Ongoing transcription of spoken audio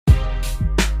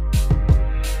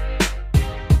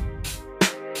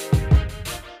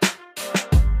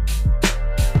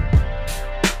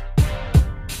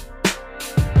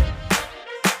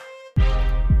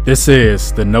This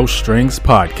is the No Strings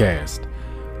Podcast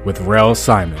with Rel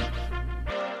Simon.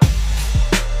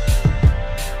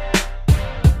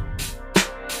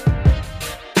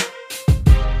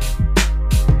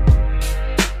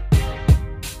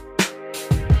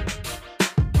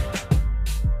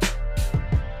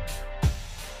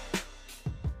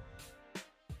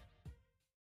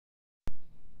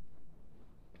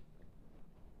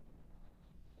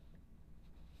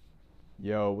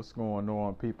 Yo, what's going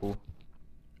on, people?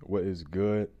 What is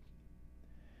good?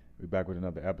 We're back with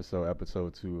another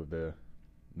episode 2 of the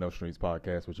No Strings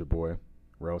Podcast with your boy,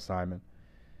 Rel Simon.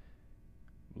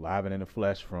 Live and in the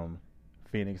flesh from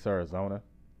Phoenix, Arizona.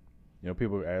 You know,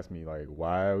 people ask me, like,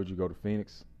 why would you go to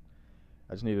Phoenix?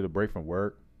 I just needed a break from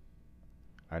work.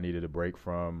 I needed a break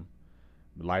from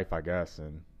life, I guess,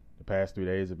 and the past 3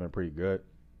 days have been pretty good.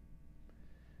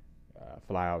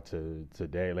 Fly out to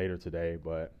later today,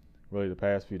 but really the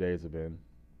past few days have been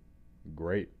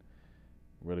great.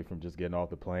 Really, from just getting off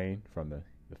the plane from the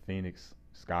Phoenix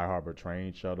Sky Harbor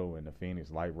train shuttle and the Phoenix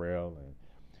light rail, and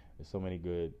there's so many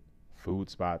good food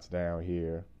spots down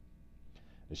here.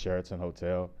 The Sheraton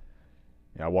Hotel.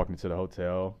 And I walked into the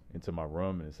hotel, into my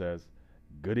room, and it says,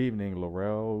 "Good evening,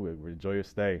 Laurel. Enjoy your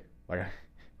stay." Like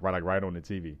right on the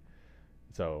TV.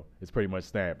 So it's pretty much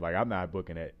stamped. Like, I'm not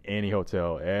booking at any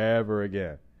hotel ever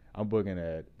again. I'm booking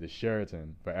at the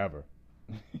Sheraton forever.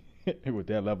 With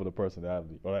that level of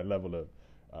personality, or that level of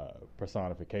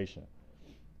personification,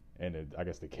 and I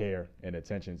guess the care and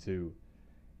attention to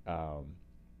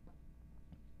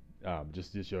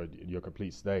just your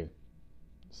complete stay.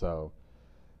 So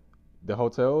the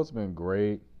hotel's been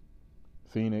great.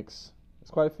 Phoenix,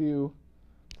 there's quite a few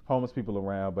homeless people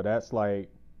around, but that's like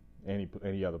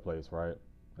any other place, right?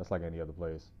 That's like any other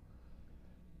place.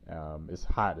 It's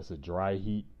hot. It's a dry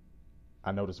heat.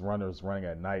 I noticed runners running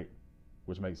at night,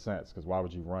 which makes sense, because why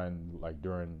would you run like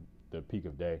during the peak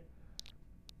of day?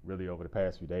 Really, over the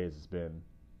past few days, it's been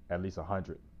at least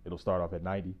 100. It'll start off at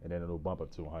 90, and then it'll bump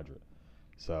up to 100.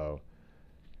 So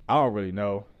I don't really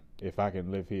know if I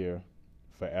can live here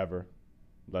forever,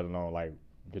 let alone, like,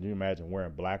 could you imagine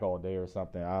wearing black all day or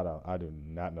something? I do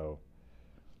not know.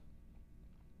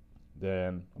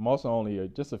 Then I'm also only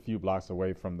just a few blocks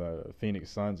away from the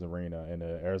Phoenix Suns arena and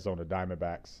the Arizona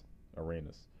Diamondbacks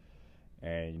arenas.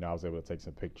 And, you know, I was able to take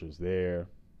some pictures there.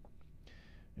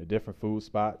 Different food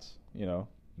spots, you know,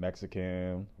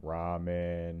 Mexican,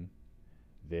 ramen,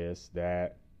 this,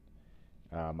 that.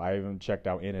 I even checked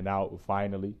out In-N-Out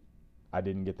finally. I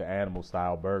didn't get the animal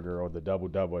style burger or the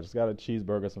double. I just got a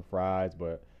cheeseburger, some fries,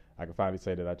 but I can finally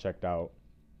say that I checked out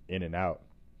In-N-Out.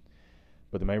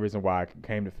 But the main reason why I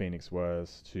came to Phoenix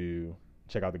was to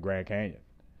check out the Grand Canyon.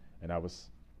 And I was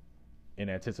in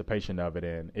anticipation of it,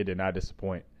 and it did not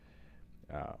disappoint.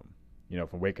 You know,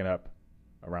 from waking up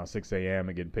around 6 a.m.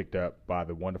 and getting picked up by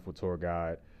the wonderful tour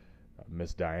guide,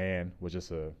 Miss Diane, was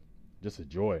just a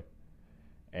joy.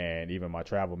 And even my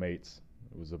travel mates,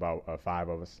 it was about 5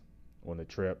 of us on the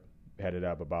trip, headed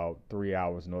up about 3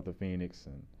 hours north of Phoenix,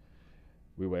 and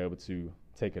we were able to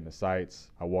take in the sights.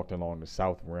 I walked along the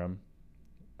south rim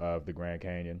of the Grand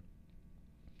Canyon.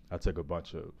 I took a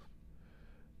bunch of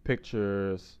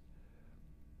pictures,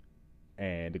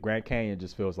 and the Grand Canyon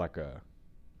just feels like a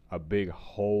big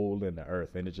hole in the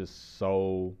earth, and it's just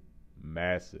so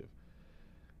massive.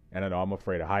 And I know I'm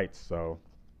afraid of heights, so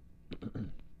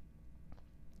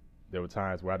there were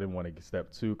times where I didn't want to step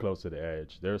too close to the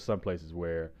edge. There are some places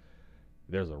where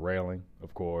there's a railing,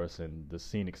 of course, and the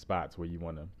scenic spots where you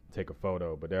want to take a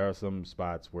photo, but there are some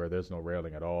spots where there's no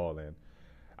railing at all, and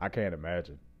I can't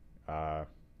imagine.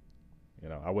 You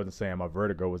know, I wasn't saying my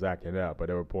vertigo was acting up, but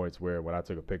there were points where when I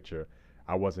took a picture,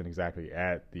 I wasn't exactly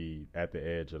at the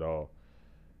edge at all.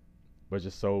 But it's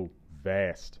just so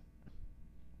vast.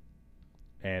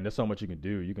 And there's so much you can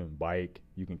do. You can bike,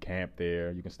 you can camp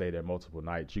there, you can stay there multiple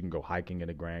nights, you can go hiking in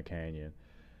the Grand Canyon.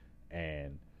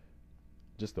 And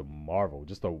just a marvel,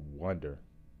 just a wonder.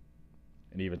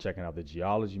 And even checking out the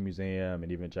Geology Museum,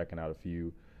 and even checking out a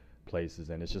few places.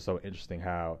 And it's just so interesting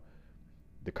how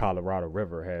the Colorado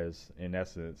River has, in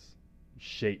essence,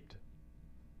 shaped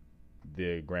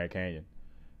the Grand Canyon,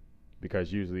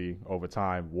 because usually over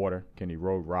time water can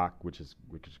erode rock, which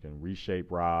can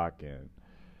reshape rock, and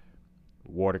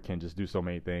water can just do so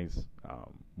many things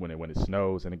when it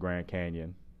snows in the Grand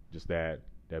Canyon. Just that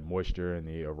moisture and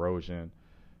the erosion,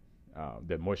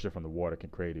 that moisture from the water can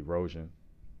create erosion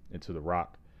into the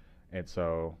rock. And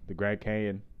so the Grand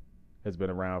Canyon has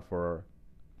been around for,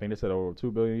 I think they said, over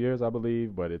 2 billion years, I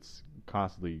believe, but it's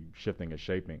constantly shifting and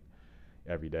shaping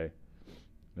every day.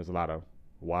 There's a lot of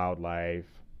wildlife.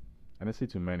 I didn't see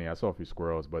too many. I saw a few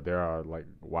squirrels, but there are like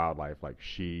wildlife like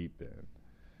sheep and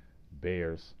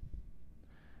bears,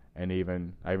 and I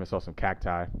even saw some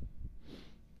cacti.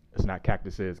 It's not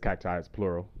cactuses, cacti is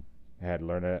plural. I had to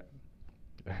learn that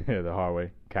the hard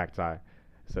way, cacti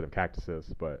instead of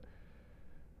cactuses. But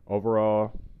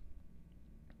overall,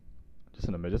 just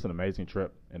an amazing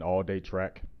trip, an all-day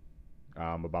trek,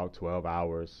 about 12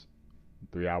 hours,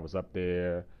 3 hours up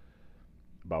there,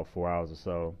 about 4 hours or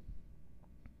so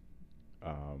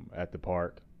at the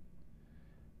park,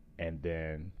 and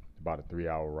then about a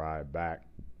 3-hour ride back.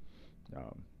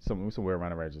 Somewhere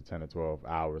around the range of 10 to 12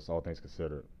 hours, all things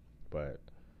considered. But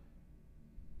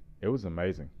it was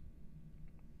amazing.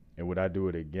 And would I do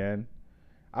it again?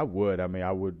 I would. I mean,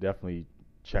 I would definitely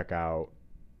check out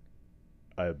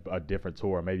a different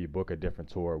tour, maybe book a different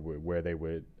tour where they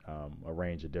would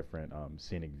arrange a different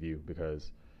scenic view,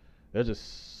 because there's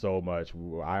just so much.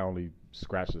 I only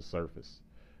scratched the surface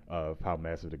of how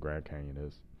massive the Grand Canyon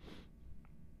is.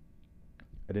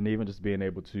 And then even just being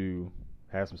able to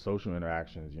have some social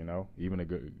interactions,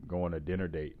 even go on a dinner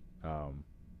date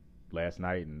last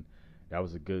night, and that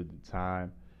was a good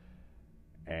time.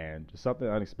 And just something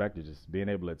unexpected, just being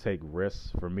able to take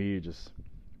risks for me, just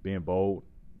being bold,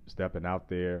 stepping out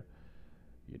there,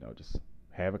 just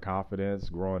having confidence,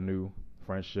 growing new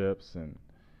friendships and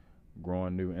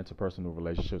growing new interpersonal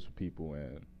relationships with people.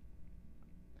 And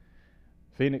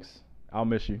Phoenix, I'll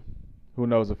miss you. Who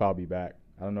knows if I'll be back?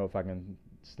 I don't know if I can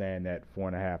stand that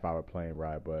 4.5 hour plane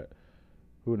ride, but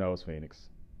who knows, Phoenix?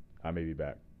 I may be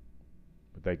back.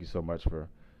 But thank you so much for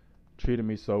treating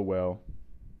me so well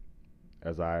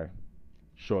as I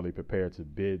shortly prepare to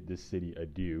bid this city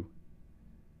adieu.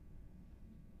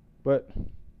 But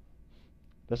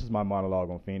that's just my monologue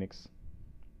on Phoenix.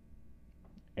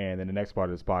 And in the next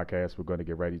part of this podcast, we're going to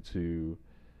get ready to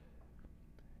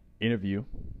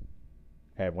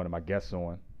have one of my guests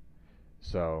on.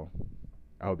 So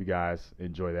I hope you guys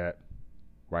enjoy that.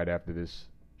 Right after this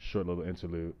short little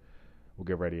interlude, we'll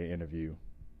get ready to interview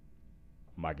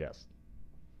my guest.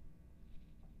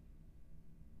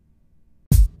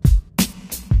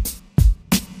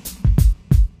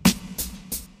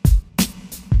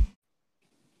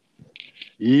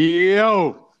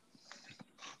 Yo,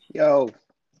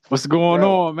 what's going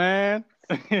on, man?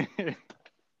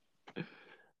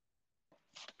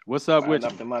 What's up with you?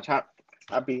 Nothing much.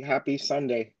 Happy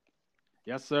Sunday.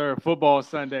 Yes, sir. Football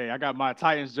Sunday. I got my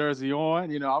Titans jersey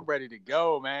on. I'm ready to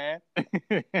go, man.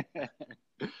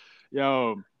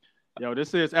 Yo,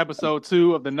 this is episode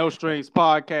 2 of the No Strings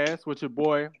podcast with your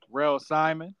boy, Rel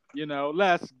Simon.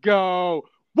 Let's go.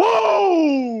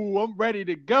 Whoa! I'm ready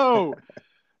to go.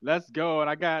 Let's go. And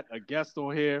I got a guest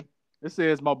on here. This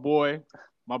is my boy,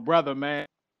 my brother, man.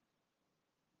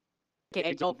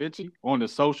 Joel Vincii on the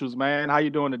socials, man. How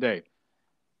you doing today?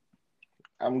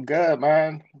 I'm good,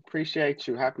 man. Appreciate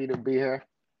you. Happy to be here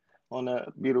on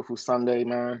a beautiful Sunday,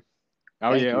 man.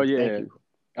 Thank you.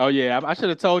 I should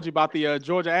have told you about the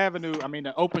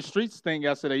the open streets thing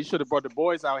yesterday. You should have brought the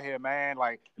boys out here, man.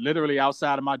 Like literally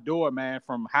outside of my door, man,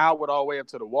 from Howard all the way up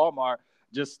to the Walmart.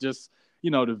 Just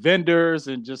the vendors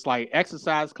and just like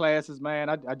exercise classes, man.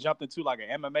 I jumped into like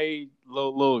an MMA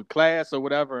little class or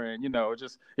whatever, and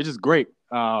it's just great.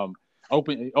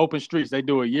 Open streets, they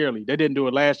do it yearly. They didn't do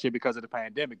it last year because of the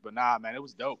pandemic, but nah, man, it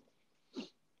was dope.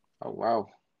 Oh wow.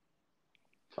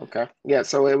 Okay. Yeah,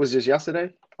 so it was just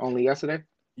yesterday? Only yesterday?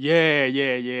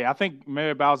 Yeah. I think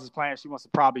Mary Bowser's plan, she wants to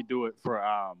probably do it for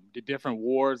the different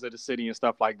wards of the city and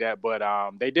stuff like that. But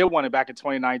they did one back in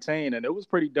 2019, and it was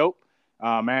pretty dope.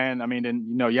 Man, I mean,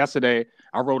 then yesterday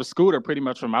I rode a scooter pretty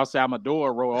much from outside my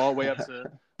door, rode all the way up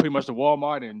to pretty much the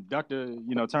Walmart, and ducked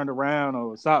turned around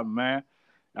or something, man.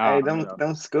 Hey,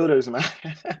 them scooters, man.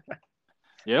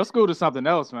 Yeah, those scooters something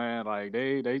else, man. Like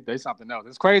they something else.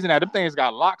 It's crazy now. Them things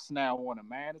got locks now on them,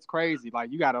 man. It's crazy.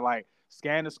 Like you gotta like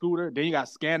scan the scooter, then you gotta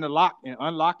scan the lock and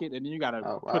unlock it, and then you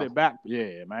gotta put it back.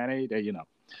 Yeah, man. They.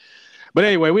 But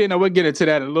anyway, we'll get into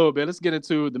that in a little bit. Let's get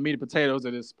into the meat and potatoes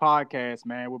of this podcast,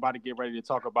 man. We're about to get ready to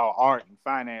talk about art and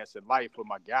finance and life with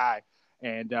my guy.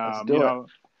 And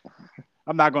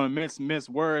I'm not going to mince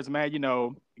words,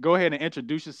 man. Go ahead and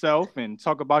introduce yourself and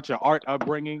talk about your art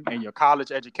upbringing and your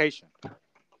college education.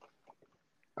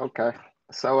 Okay.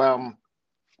 So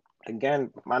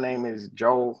again, my name is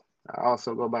Joel. I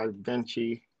also go by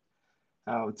Vincii.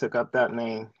 Took up that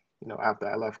name, after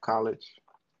I left college.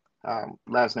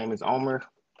 Last name is Omer.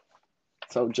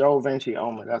 So Joel Vincii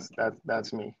Omer.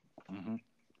 That's me. Mm-hmm.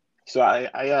 So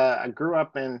I grew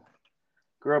up in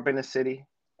the city,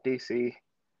 DC,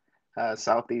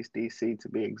 Southeast DC to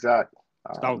be exact.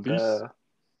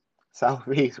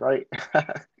 Southeast, right?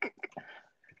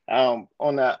 On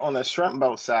the shrimp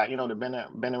boat side, the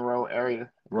Benning Road area.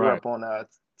 Grew up on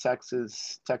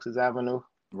Texas Avenue.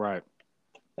 Right.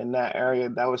 In that area,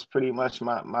 that was pretty much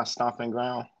my stomping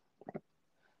ground.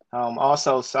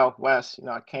 Also Southwest,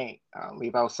 I can't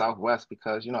leave out Southwest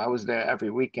because I was there every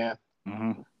weekend.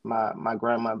 Mm-hmm. My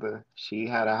grandmother, she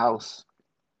had a house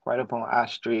right up on I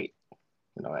Street,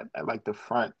 at like the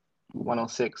front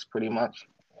 106, pretty much.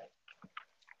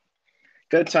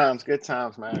 Good times,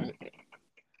 man.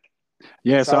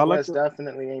 Yeah, so I looked. Southwest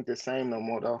definitely ain't the same no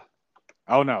more though.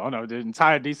 Oh no, the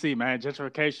entire DC, man,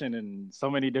 gentrification and so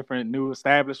many different new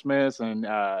establishments and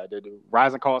the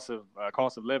rising cost of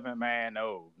living, man.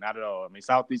 No, not at all. I mean,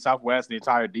 Southeast, Southwest, the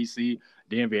entire DC,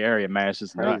 DMV area, man, it's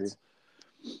just Crazy.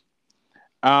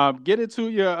 nuts. Get into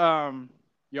your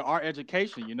art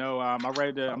education.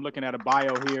 I'm looking at a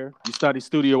bio here. You study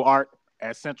studio art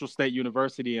at Central State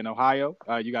University in Ohio.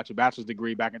 You got your bachelor's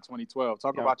degree back in 2012.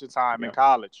 Talk Yep. about your time in Yep.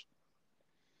 college.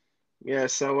 Yeah,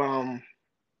 so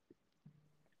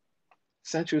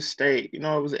Central State,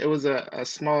 it was a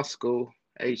small school,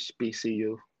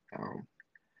 HBCU.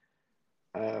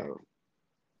 Uh,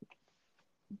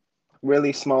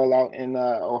 really small out in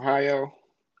Ohio.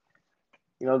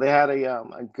 They had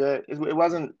a good. It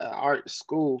wasn't an art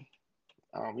school.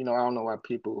 I don't know why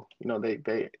people,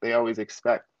 they always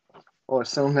expect or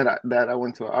assume that I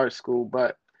went to an art school,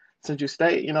 but Central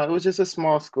State, it was just a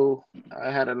small school.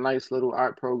 I had a nice little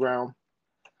art program.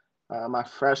 My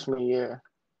freshman year,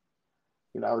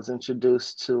 I was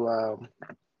introduced to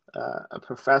a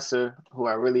professor who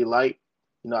I really liked.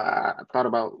 I thought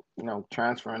about,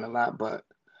 transferring a lot, but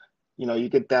you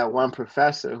get that one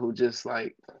professor who just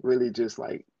like really just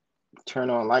like turn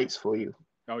on lights for you.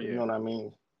 Oh yeah. You know what I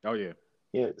mean? Oh yeah.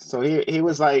 Yeah. So he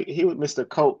was Mr.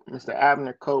 Cope, Mr.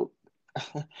 Abner Cope.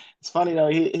 It's funny though,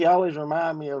 he always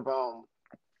remind me of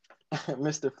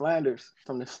Mr. Flanders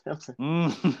from The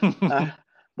Simpsons.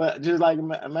 But just like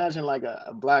imagine like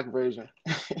a black version.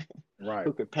 Right.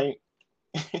 Who could paint.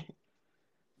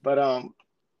 But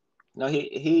no,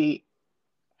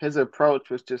 his approach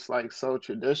was just like so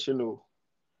traditional.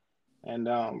 And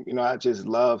I just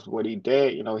loved what he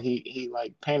did. He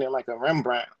like painted like a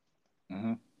Rembrandt.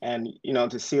 Mm-hmm. And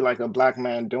to see like a black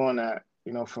man doing that,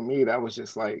 for me that was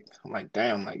just like, I'm like,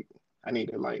 damn, like I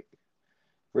need to like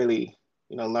really,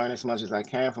 learn as much as I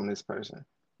can from this person.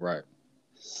 Right.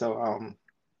 So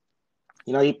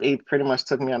he pretty much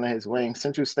took me under his wing.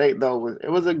 Central State though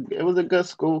was a good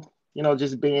school.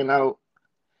 Just being out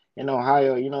in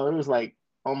Ohio, it was like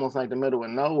almost like the middle of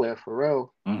nowhere for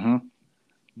real. Mm-hmm.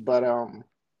 But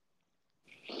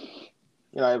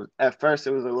at first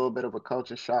it was a little bit of a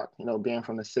culture shock, being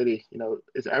from the city.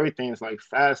 Everything's like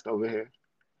fast over here.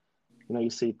 You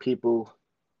see people,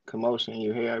 commotion,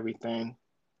 you hear everything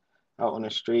out on the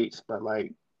streets. But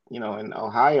like, in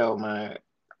Ohio, man,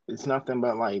 it's nothing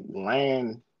but like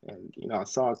land. And, I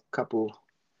saw a couple,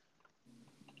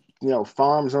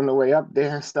 farms on the way up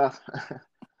there and stuff.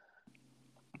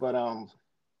 But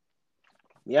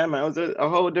yeah, man, it was a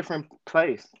whole different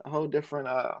place, a whole different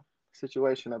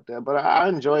situation up there. But I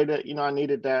enjoyed it. I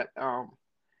needed that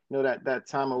that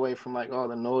time away from like all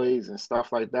the noise and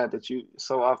stuff like that you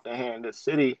so often hear in the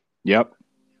city. Yep.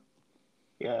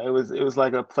 Yeah, it was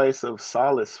like a place of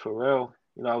solace for real.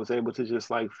 I was able to just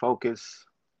like focus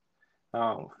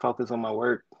on my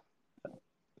work.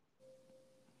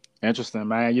 Interesting,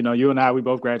 man. You and I, we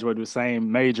both graduated with the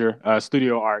same major,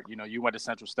 studio art. You went to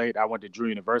Central State, I went to Drew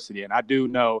University, and I do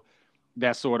know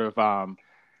that sort of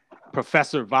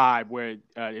professor vibe where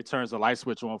it turns the light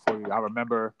switch on for you. I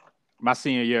remember my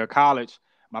senior year of college,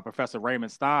 my professor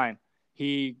Raymond Stein,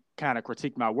 he kind of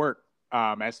critiqued my work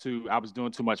as to I was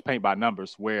doing too much paint by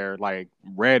numbers, where like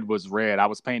red was red. I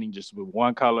was painting just with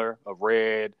one color of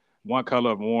red, one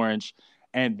color of orange,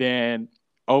 and then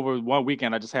over one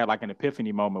weekend, I just had like an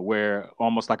epiphany moment where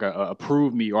almost like a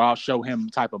prove me or I'll show him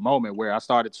type of moment where I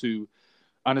started to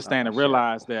understand and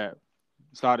realize that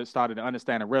started to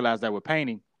understand and realize that with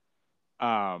painting,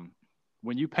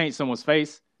 when you paint someone's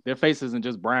face, their face isn't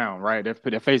just brown, right?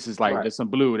 Their face is like, there's some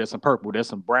blue, there's some purple, there's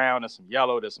some brown, there's some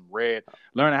yellow, there's some red.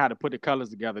 Learning how to put the colors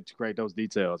together to create those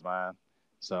details, man.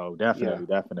 So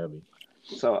definitely.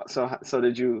 So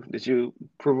did you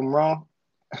prove them wrong?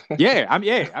 Yeah. I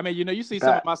mean, you see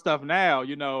some of my stuff now,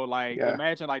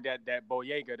 imagine like that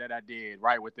Boyega that I did,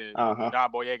 right? With the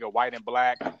Don Boyega, white and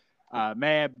black.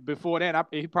 Man, before that,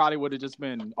 he probably would have just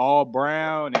been all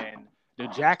brown, and the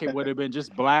jacket would have been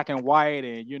just black and white.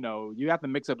 And, you have to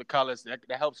mix up the colors. That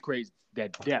helps create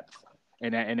that depth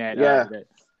and that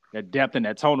depth and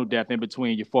that tonal depth in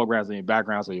between your foregrounds and your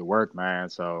backgrounds of your work, man.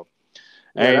 So,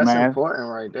 yeah, that's man. important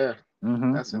right there.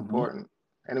 That's important.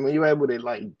 And when you're able to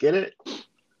like get it,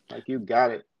 like you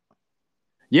got it.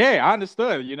 Yeah, I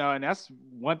understood, and that's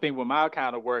one thing with my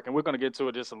kind of work, and we're gonna get to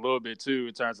it just a little bit too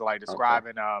in terms of like Okay.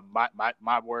 describing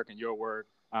my work and your work,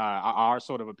 our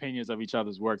sort of opinions of each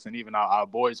other's works, and even our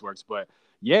boys' works. But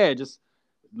yeah, just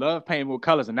love painting with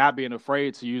colors and not being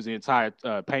afraid to use the entire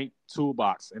paint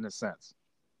toolbox in a sense.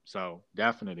 So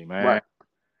definitely, man. Right.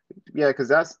 Yeah, because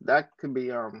that could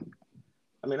be I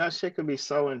mean that shit could be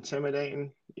so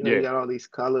intimidating. You Yeah, got all these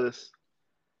colors,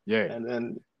 yeah, and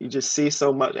then you just see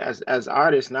so much as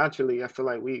artists. Naturally, I feel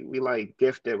like we like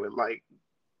gifted with like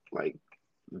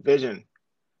vision.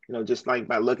 Just like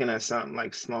by looking at something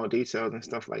like small details and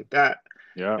stuff like that.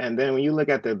 yeah. And then when you look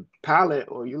at the palette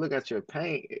or you look at your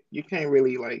paint, you can't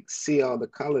really like see all the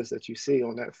colors that you see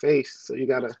on that face. So you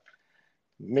gotta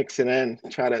mix it in,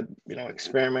 try to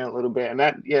experiment a little bit. And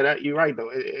that you're right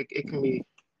though. It can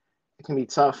be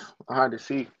tough, hard to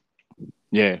see.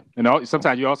 Yeah,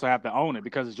 sometimes you also have to own it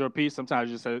because it's your piece. Sometimes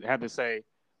you just have to say,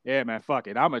 "Yeah, man, fuck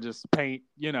it. I'ma just paint."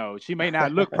 She may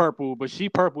not look purple, but she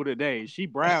purple today. She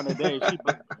brown today.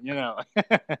 You know.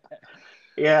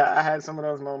 Yeah, I had some of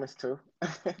those moments too.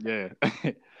 Yeah.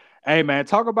 Hey, man,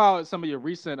 talk about some of your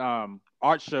recent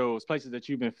art shows, places that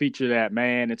you've been featured at,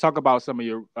 man, and talk about some of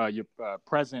your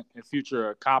present and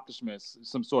future accomplishments,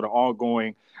 some sort of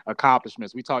ongoing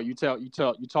accomplishments. You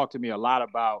talk to me a lot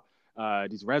about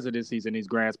these residencies and these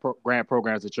grant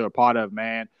programs that you're a part of,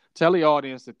 man. Tell the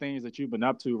audience the things that you've been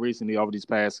up to recently over these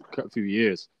past few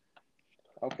years.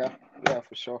 Okay, yeah,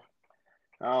 for sure.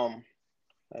 Um,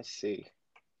 let's see.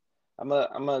 I'm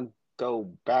gonna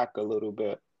go back a little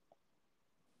bit.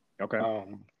 Okay.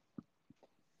 Um,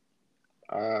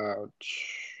 uh,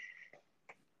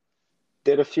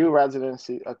 did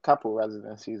a couple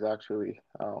residencies actually.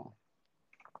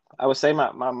 I would say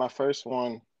my first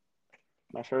one,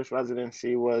 my first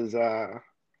residency was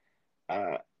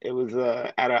it was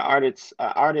at an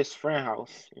artist friend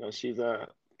house. She's a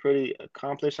pretty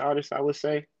accomplished artist, I would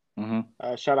say.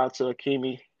 Mm-hmm. Shout out to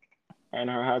Akimi and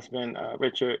her husband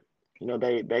Richard.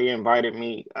 They invited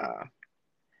me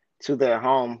to their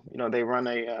home. They run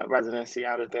a residency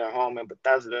out of their home in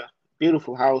Bethesda.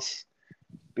 Beautiful house,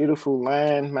 beautiful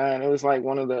land, man. It was like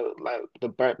one of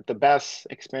the best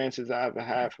experiences I ever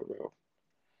had for real.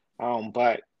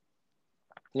 But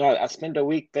I spent a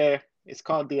week there. It's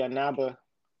called the Inaba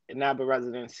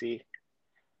residency.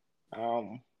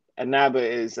 Um, Inaba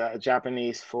is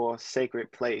Japanese for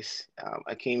sacred place.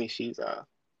 Akimi, she's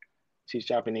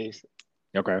Japanese.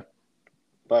 Okay.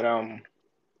 But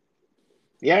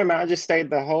yeah, man, I just stayed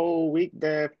the whole week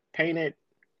there, painted.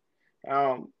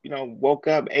 Woke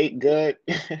up, ate good,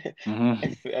 Mm-hmm.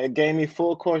 it gave me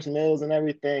full course meals and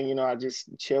everything. I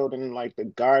just chilled in like the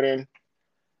garden.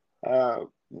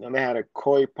 They had a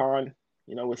koi pond,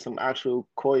 with some actual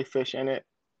koi fish in it.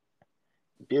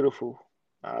 Beautiful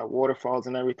waterfalls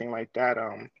and everything like that.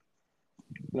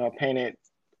 Painted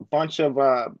a bunch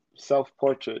of self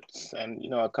portraits and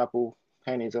a couple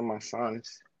paintings of my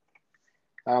sons.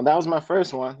 That was my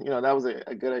first one. That was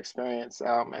a good experience.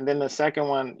 And then the second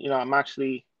one, I'm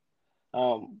actually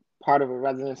part of a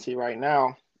residency right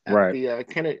now at Right.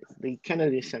 the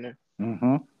Kennedy Center.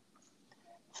 Mm-hmm.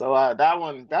 So that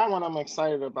one I'm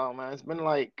excited about, man.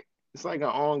 It's like an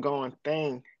ongoing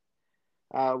thing.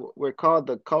 We're called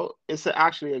the Cult. It's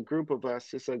actually a group of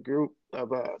us. It's a group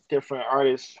of different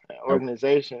artists and Okay.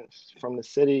 organizations from the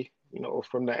city, or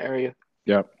from the area.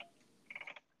 Yep.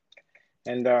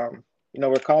 And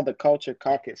we're called the Culture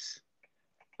Caucus.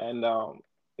 And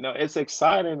it's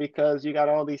exciting because you got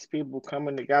all these people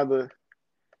coming together,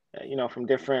 from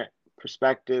different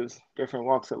perspectives, different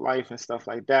walks of life and stuff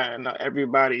like that. And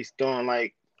everybody's doing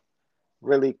like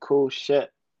really cool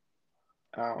shit.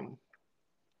 Um,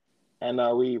 and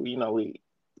we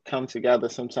come together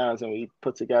sometimes and we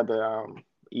put together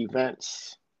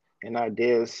events and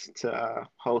ideas to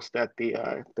host at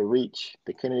the Reach,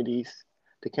 the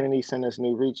Kennedy Center's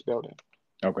new Reach building.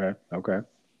 Okay. Okay.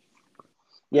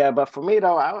 Yeah, but for me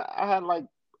though, I had like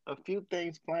a few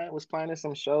things planned. Was planning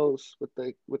some shows with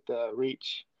the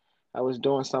Reach. I was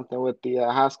doing something with the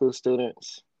high school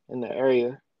students in the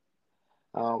area.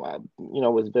 I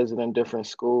was visiting different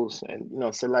schools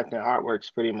and selecting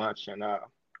artworks pretty much, and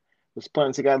was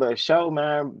putting together a show.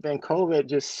 Man, then COVID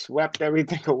just swept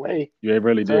everything away, Yeah, it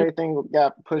really so did. everything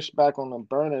got pushed back on the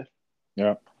burner.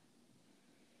 Yeah.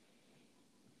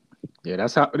 Yeah,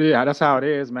 that's how it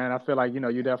is, man. I feel like you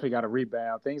definitely got to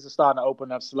rebound. Things are starting to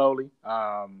open up slowly.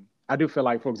 I do feel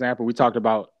like, for example, we talked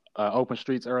about open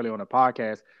streets earlier on the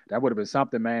podcast. That would have been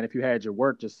something, man. If you had your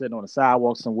work just sitting on the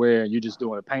sidewalk somewhere and you just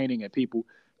doing a painting and people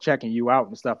checking you out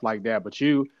and stuff like that. But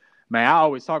you, man, I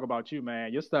always talk about you,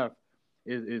 man. Your stuff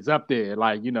is up there.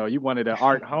 Like you one of the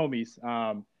art homies.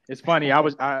 It's funny.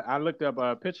 I looked up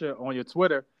a picture on your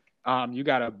Twitter. You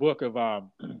got a book of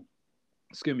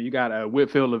excuse me. You got a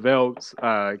Whitfield Lavelle's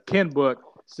Ken book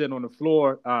sitting on the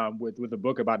floor with a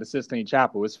book about the Sistine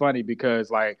Chapel. It's funny because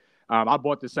like I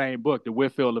bought the same book, the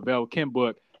Whitfield Lavelle Ken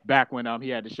book, back when he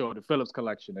had to show the Phillips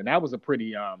collection, and that was a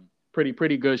pretty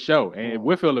good show. And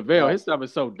Whitfield Lavelle, his stuff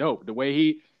is so dope. The way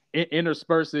he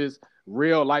intersperses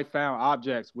real life found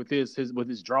objects with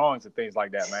his drawings and things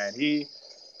like that, man.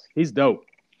 He's dope.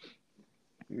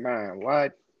 Man,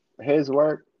 what his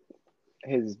work,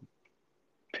 his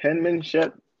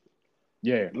penmanship,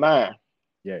 Yeah, man.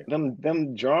 yeah,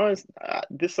 Them drawings.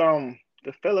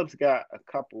 The Phillips got a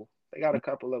couple. They got a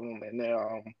couple of them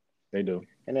they do.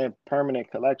 in their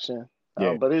permanent collection.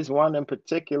 Yeah. But there's one in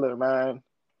particular, man,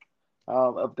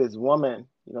 of this woman.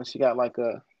 You know, she got like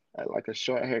a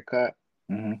short haircut,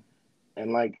 Mm-hmm.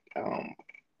 and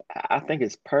I think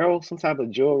it's pearl, some type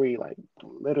of jewelry, like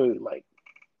literally like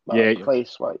Yeah,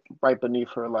 placed right beneath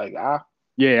her like eye.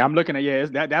 yeah. I'm looking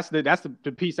at that's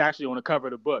the piece actually on the cover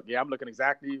of the book. Yeah, I'm looking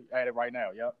exactly at it right now.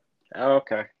 Yep.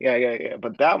 Okay, yeah.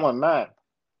 But that one, man,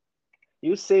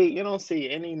 you don't see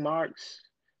any marks.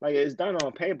 Like it's done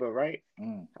on paper, right?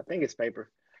 Mm. I think it's paper,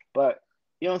 but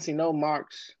you don't see no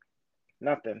marks,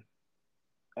 nothing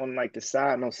on like the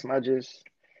side, no smudges,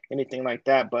 anything like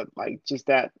that. But like just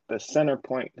that, the center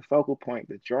point, the focal point,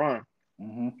 the drawing,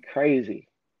 Mm-hmm. crazy,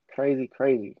 crazy,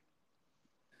 crazy.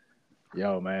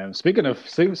 Yo, man. Speaking of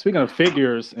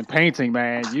figures and painting,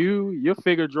 man, your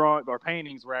figure drawing or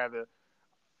paintings rather,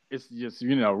 it's just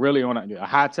really on a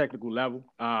high technical level.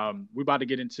 We're about to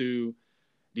get into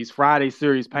these Friday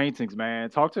series paintings, man.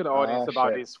 Talk to the audience Oh about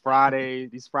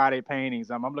shit. these Friday paintings.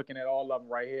 I'm looking at all of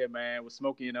them right here, man. With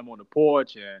Smokey and them on the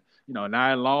porch, and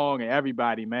Nine Long and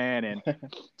everybody, man, and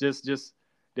just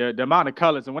the amount of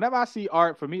colors. And whenever I see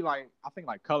art, for me, like I think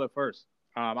like color first.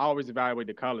 I always evaluate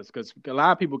the colors because a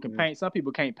lot of people can paint. Some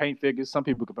people can't paint figures. Some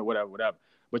people can paint whatever.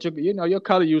 But your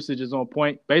color usage is on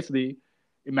point. Basically,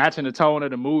 matching the tone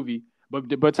of the movie.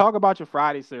 But talk about your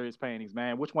Friday series paintings,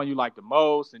 man. Which one you like the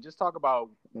most, and just talk about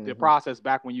the Mm-hmm. process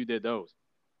back when you did those.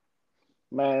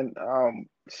 Man,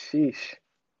 sheesh.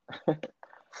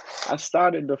 I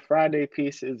started the Friday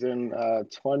pieces in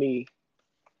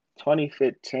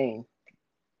 2015.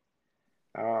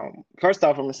 First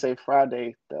off, I'm gonna say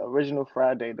Friday, the original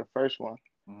Friday, the first one.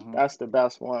 Mm-hmm. That's the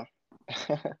best one.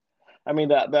 I mean,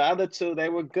 the other two, they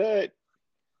were good.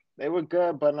 They were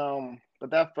good, but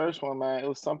that first one, man, it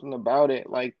was something about it,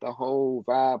 like the whole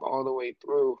vibe all the way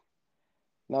through.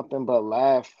 Nothing but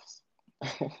laughs.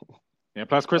 And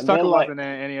plus, Chris And then Tucker like, wasn't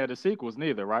in any of the sequels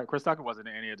neither, right? Chris Tucker wasn't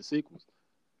in any of the sequels.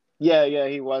 yeah,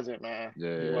 he wasn't, man. He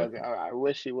Yeah, wasn't. I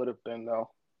wish he would have been though.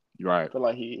 you're I right. feel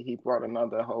like he brought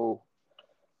a whole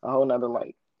nother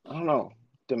like I don't know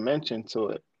dimension to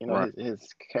it. You know Right. his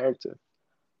character.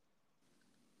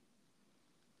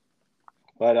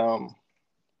 But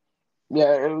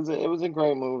yeah, it was a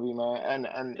great movie, man.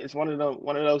 And it's one of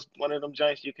them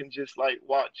joints you can just like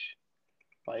watch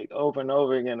like over and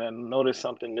over again and notice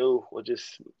something new or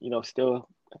just still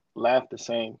laugh the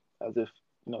same as if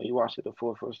you watched it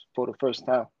for the first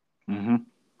time. Mm-hmm.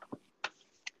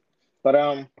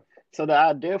 But so the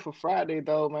idea for Friday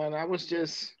though, man, I was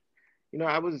just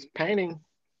I was painting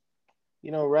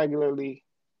regularly,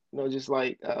 just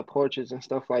like portraits and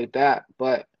stuff like that.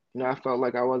 But I felt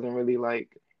like I wasn't really like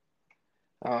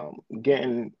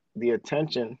getting the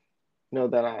attention,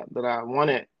 that I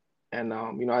wanted, and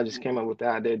I just came up with the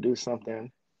idea to do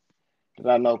something that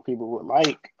I know people would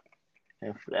like,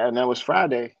 and that was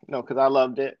Friday, because I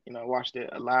loved it, I watched it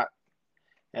a lot,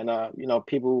 and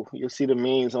people you'll see the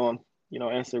memes on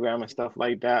Instagram and stuff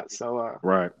like that. So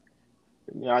Right.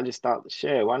 I just thought,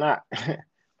 shit, why not?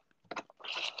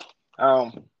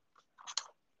 um,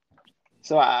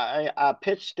 so I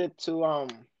pitched it to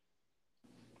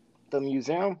the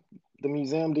museum,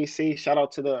 DC. Shout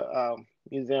out to the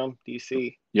museum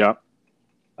DC. Yep.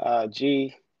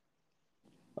 G,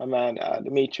 my man,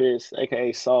 Demetrius,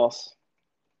 aka Sauce,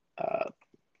 uh,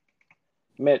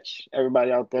 Mitch,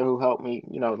 everybody out there who helped me,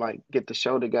 like get the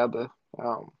show together.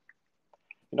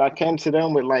 I came to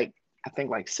them with like I think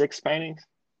like six paintings,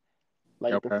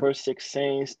 like the Okay. first six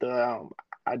scenes.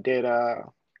 I did the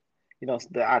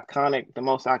most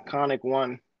iconic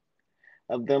one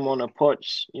of them on the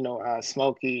porch,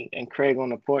 Smokey and Craig on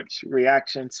the porch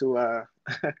reaction to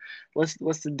what's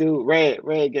the dude Red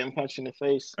getting punched in the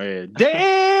face. Yeah.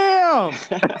 Damn.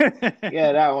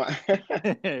 Yeah, that one.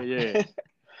 Yeah.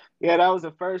 Yeah, that was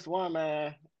the first one,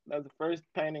 man. That was the first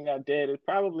painting I did. It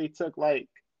probably took like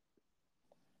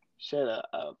shit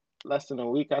less than a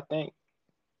week, I think.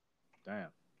 Damn.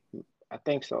 I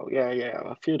think so. Yeah,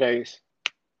 a few days.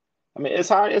 I mean, it's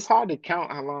hard to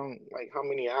count how long, like how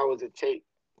many hours it take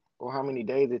or how many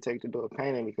days it take to do a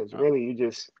painting because Uh, really you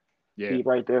just yeah, be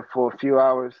right there for a few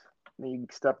hours, then you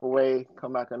step away,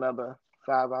 come back another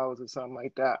 5 hours or something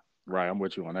like that. right. I'm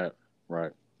with you on that.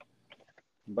 Right.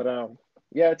 But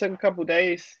yeah, it took a couple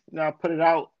days. I put it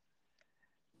out.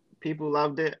 People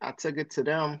loved it. I took it to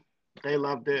them. They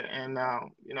loved it, and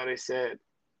they said,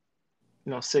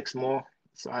 six more.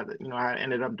 So I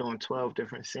ended up doing 12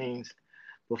 different scenes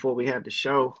before we had the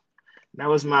show. That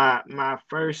was my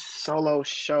first solo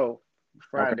show Okay.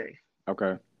 Friday.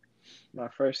 Okay. My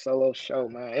first solo show,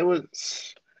 man. It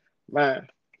was, man,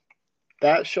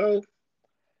 that show,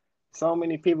 so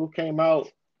many people came out.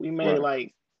 We made Right.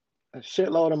 like a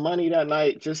shitload of money that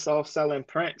night just off selling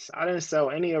prints. I didn't sell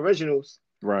any originals,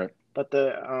 Right. but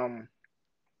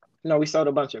we sold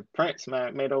a bunch of prints,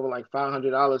 man. Made over like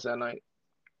 $500 that night.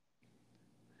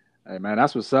 Hey man,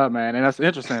 that's what's up, man, and that's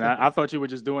interesting. I thought you were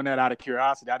just doing that out of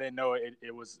curiosity. I didn't know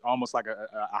it was almost like a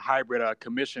hybrid, a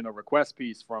commission or request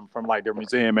piece from like the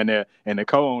museum and the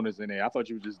co-owners in there. I thought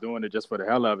you were just doing it just for the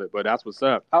hell of it, but that's what's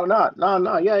up. Oh no, no,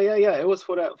 no, yeah, yeah, yeah. It was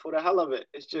for the hell of it.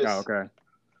 It's Oh, just, okay.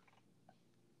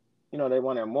 they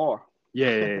wanted more. Yeah,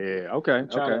 yeah, yeah. Yeah. Okay,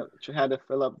 Trying okay. to had to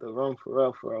fill up the room for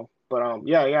real, for real. But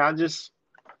yeah, yeah. I just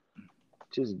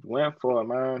went for it,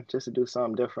 man. Just to do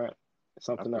something different, That's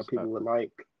something that what's people up. would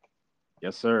like.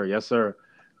 Yes, sir. Yes, sir.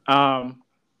 Um,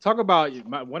 talk about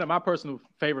one of my personal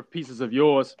favorite pieces of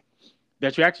yours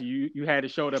that you had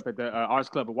it showed up at the Arts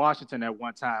Club of Washington at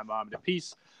one time. The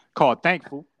piece called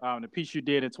 "Thankful," the piece you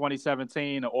did in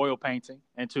 2017, the oil painting,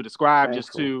 and to describe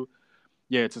just Thankful. to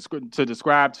yeah to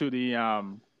describe to the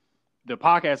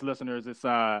podcast listeners, it's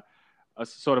a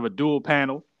sort of a dual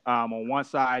panel. On one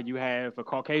side, you have a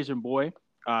Caucasian boy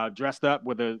dressed up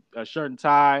with a shirt and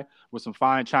tie with some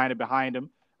fine china behind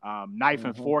him, knife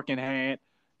and Hmm. fork in hand,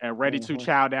 and ready to Hmm.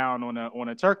 chow down on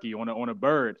a turkey, on a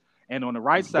bird. And on the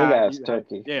right Big side, ass you have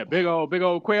turkey. yeah, big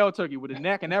old quail turkey with the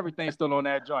neck and everything still on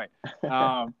that joint.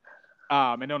 Um,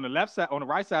 and on the left side, on the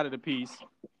right side of the piece,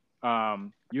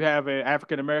 you have an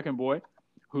African American boy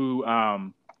who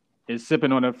is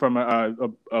sipping on from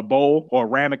a bowl or a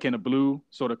ramekin, a blue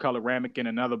sort of color ramekin,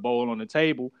 another bowl on the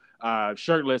table,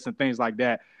 shirtless and things like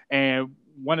that. And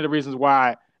one of the reasons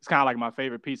why it's kind of like my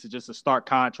favorite piece is just a stark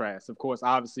contrast. Of course,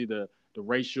 obviously the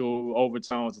racial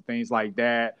overtones and things like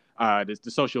that, the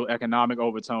social economic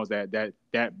overtones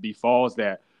that befalls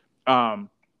that. Um,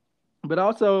 but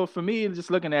also for me, just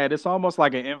looking at it, it's almost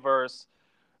like an inverse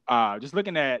just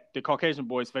looking at the Caucasian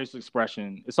boy's facial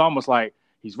expression, it's almost like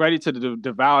he's ready to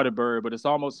devour the bird, but it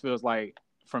almost feels like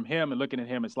from him and looking at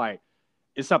him, it's like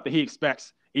it's something he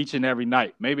expects each and every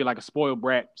night. Maybe like a spoiled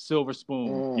brat, silver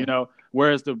spoon, you Mm, know.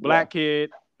 Whereas the yeah. black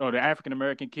kid or the African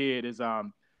American kid is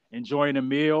enjoying a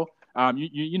meal.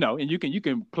 You know, and you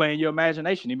can play in your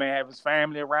imagination. He may have his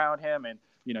family around him, and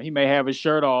he may have his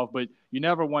shirt off, but you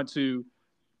never want to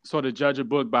sort of judge a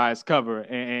book by its cover,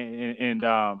 and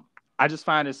I just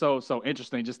find it so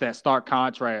interesting, just that stark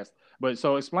contrast. But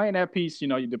so explain that piece,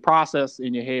 the process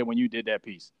in your head when you did that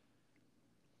piece.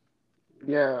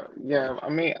 Yeah, yeah. I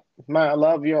mean, man, I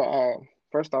love your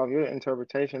first off your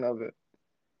interpretation of it.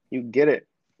 You get it.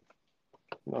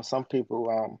 Some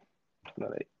people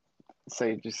they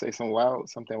say something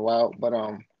wild, but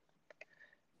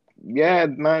yeah,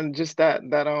 man, just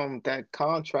that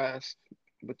contrast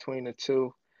between the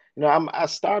two. I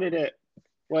started it.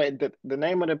 Well, the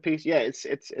name of the piece, yeah,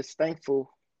 it's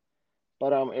thankful,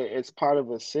 but it's part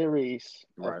of a series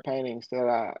of Right. paintings that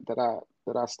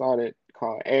I started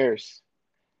called Airs,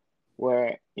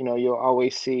 where you'll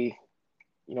always see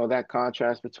that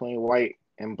contrast between white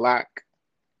and black,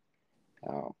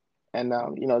 um, and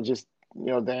just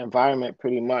the environment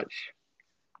pretty much.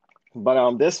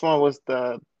 But this one was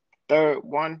the third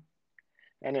one,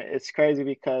 and it's crazy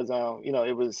because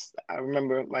it was, I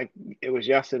remember like it was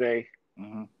yesterday.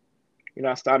 Mm-hmm.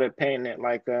 I started painting it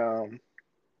like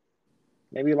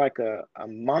maybe like a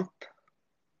month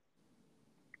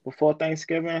before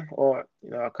Thanksgiving, or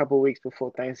a couple weeks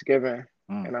before Thanksgiving,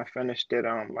 Mm. and I finished it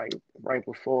like right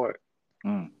before it.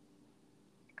 Mm.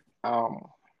 Um,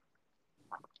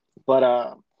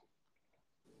 but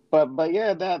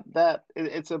yeah,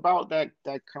 it's about that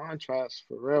contrast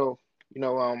for real.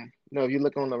 If you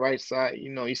look on the right side,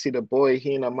 you see the boy.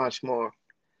 He in a much more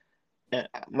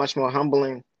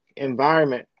humbling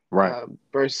environment Right.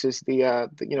 versus the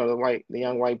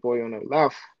young white boy on the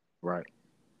left. Right.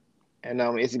 And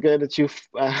it's good that you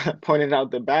pointed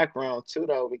out the background too,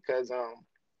 though, because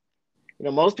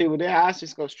most people their eyes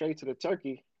just go straight to the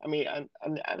turkey. I mean,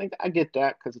 I think I get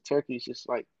that because the turkey is just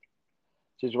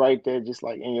right there, just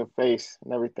like in your face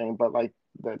and everything. But like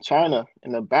the china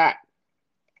in the back,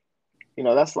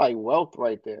 that's like wealth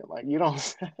right there. Like you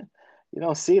don't you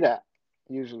don't see that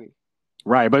usually.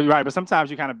 But sometimes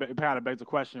you kind of beg the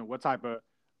question, what type of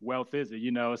wealth is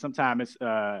it? Sometimes it's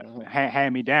Hmm.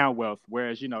 hand me down wealth.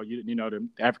 Whereas the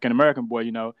African American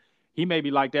boy, he may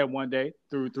be like that one day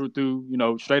through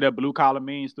straight up blue collar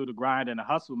means, through the grind and the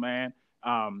hustle, man.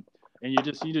 Um, and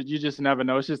you just never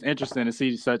know. It's just interesting to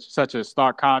see such a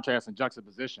stark contrast and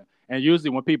juxtaposition. And usually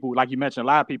when people, like you mentioned, a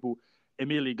lot of people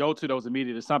immediately go to those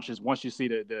immediate assumptions once you see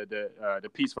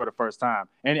the piece for the first time.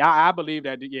 And I believe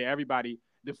that, yeah, everybody,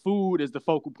 the food is the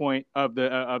focal point of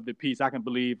the piece. I can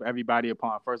believe everybody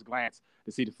upon first glance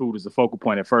to see the food as the focal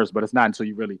point at first, but it's not until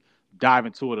you really dive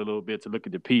into it a little bit to look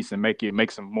at the piece and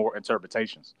make some more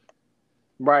interpretations.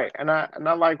 Right, and I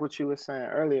like what you were saying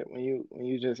earlier when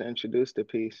you just introduced the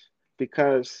piece,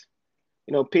 because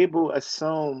people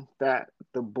assume that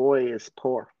the boy is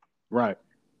poor, Right.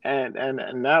 and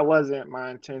that wasn't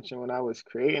my intention when I was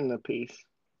creating the piece.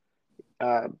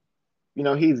 Uh,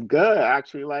 he's good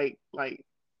actually. Like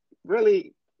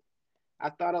really, I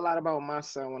thought a lot about my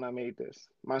son when I made this.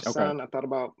 My Okay. son, I thought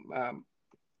about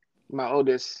my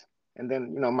oldest, and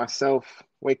then myself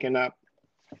waking up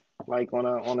like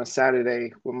on a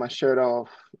Saturday with my shirt off,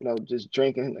 just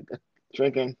drinking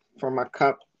from my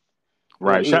cup,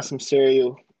 Right. eating some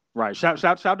cereal.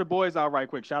 Shout the boys out right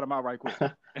quick. Shout them out right quick.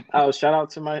 Oh, shout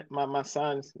out to my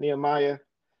sons, Nehemiah,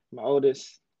 my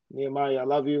oldest, Nehemiah, I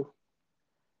love you.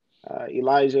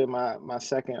 Elijah, my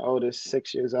second oldest,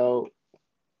 6 years old.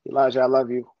 Elijah, I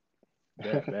love you.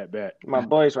 Bet. My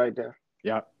boys right there.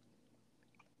 Yeah.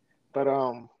 But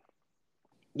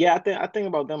yeah, I think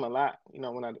about them a lot,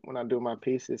 when I do my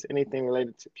pieces, anything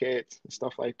related to kids and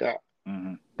stuff like that.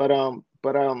 Hmm. But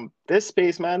this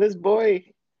piece, man, this boy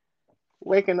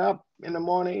waking up in the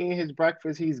morning, eating his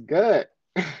breakfast, he's good.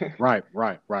 Right.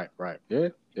 Yeah.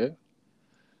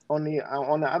 On the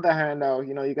other hand, though,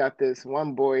 you got this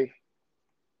one boy,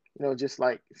 just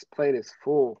like his plate is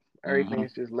full. Hmm.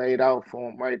 Everything's just laid out for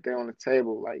him right there on the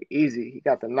table, like easy. He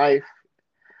got the knife,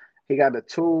 he got the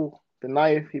tool, the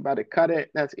knife. He about to cut it.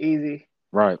 That's easy.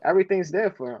 Right. Everything's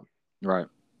there for him. Right.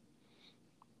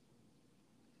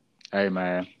 Hey,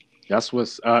 man, that's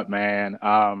what's up, man.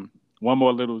 One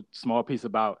more little small piece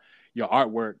about your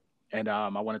artwork, and I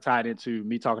want to tie it into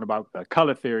me talking about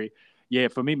color theory. Yeah,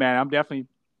 for me, man, I'm definitely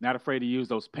not afraid to use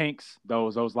those pinks,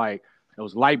 those light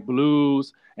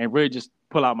blues, and really just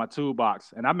pull out my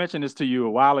toolbox. And I mentioned this to you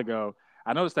a while ago.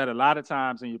 I noticed that a lot of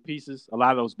times in your pieces, a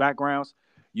lot of those backgrounds,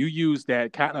 you use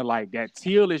that kind of like that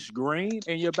tealish green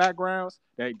in your backgrounds.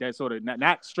 That sort of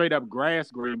not straight up grass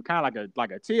green, kind of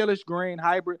like a tealish green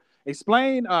hybrid.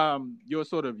 Explain your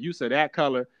sort of use of that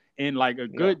color in like a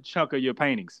Yeah. good chunk of your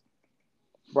paintings.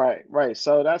 Right.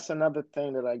 So that's another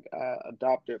thing that I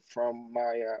adopted from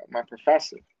my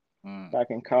professor Mm. back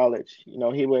in college.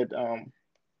 He would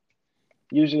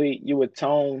usually you would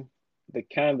tone the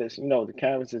canvas. The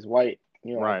canvas is white.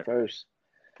 At Right, first.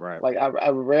 right. Like I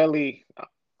rarely,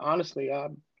 honestly, I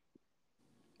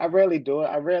rarely do it.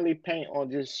 I rarely paint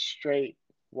on just straight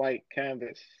white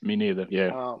canvas. Me neither. Yeah.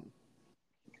 Um,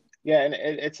 yeah, and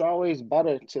it's always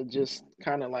better to just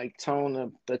kind of like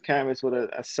tone the canvas with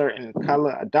a certain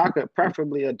color, a darker,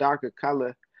 preferably a darker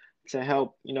color, to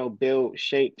help build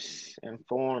shapes and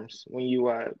forms when you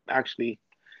are actually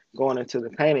going into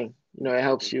the painting. It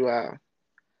helps you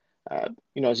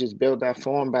just build that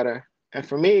form better. And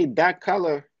for me, that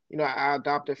color, I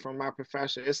adopted from my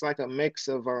professor. It's like a mix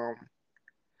of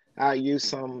I use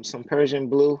some Persian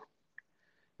blue,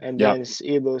 and Yep. then it's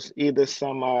either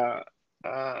some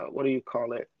what do you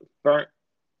call it? Burnt.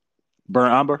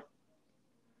 Burnt umber.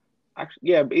 Actually,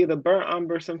 yeah, either burnt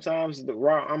umber, sometimes the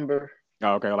raw umber.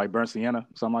 Oh, okay, like burnt sienna,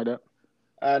 something like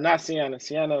that. Not sienna.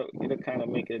 Sienna, it'll kind of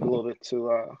make it a little bit too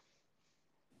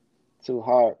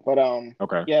hard. But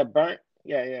Okay. yeah, burnt.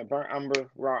 Yeah, burnt umber,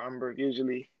 raw umber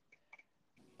usually,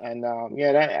 and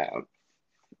yeah, that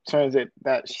turns it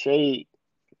that shade.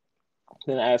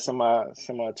 Then add some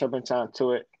turpentine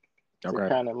to it to Okay.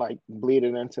 kind of like bleed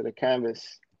it into the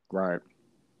canvas. Right.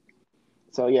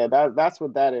 So yeah, that's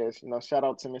what that is. Shout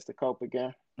out to Mr. Cope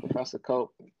again, Professor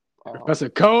Cope. Professor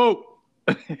Cope.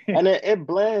 And it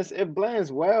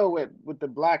blends well with the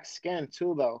black skin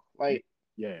too, though.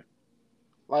 Yeah.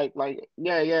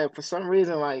 Yeah. For some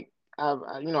reason, like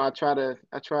I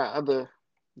try other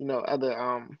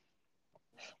other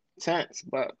tints,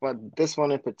 but this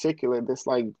one in particular, this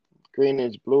like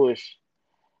greenish bluish,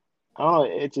 I don't know,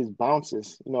 it just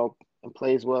bounces, and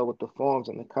plays well with the forms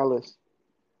and the colors.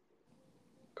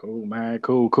 Cool, man.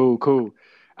 Cool.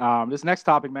 This next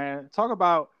topic, man. Talk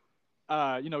about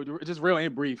just real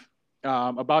in brief.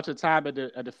 about your time at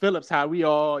the Phillips, how we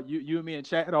all you and me and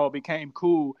Chad all became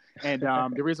cool. And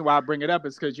the reason why I bring it up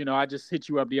is because I just hit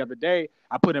you up the other day.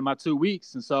 I put in my 2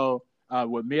 weeks, and so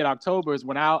with mid October is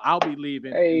when I'll be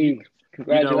leaving. And Hey,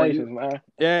 congratulations, man.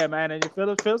 yeah, man. And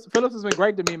Phillips has been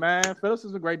great to me, man. Phillips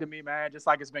has been great to me, man. Just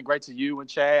like it's been great to you and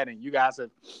Chad, and you guys have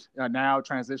now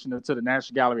transitioned to the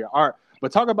National Gallery of Art.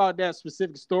 But talk about that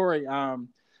specific story.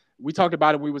 We talked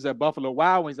about it. We was at Buffalo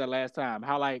Wild Wings that last time.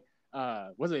 How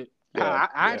was it? Yeah,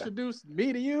 I introduced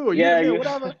me to you or you yeah, to me or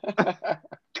whatever.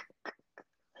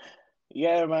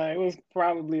 Yeah, man. It was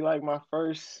probably like my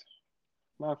first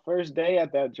day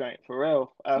at that joint for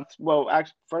real. Well,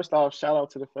 actually, first off, shout out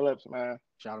to the Phillips, man.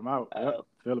 Shout them out. Yep. Uh,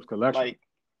 Phillips Collection.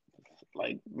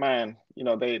 man,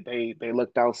 they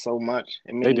looked out so much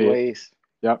in They many did. ways.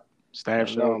 Yep. Staff And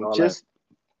shows, all just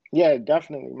yeah,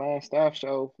 definitely, man. Staff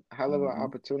show, hell of an that.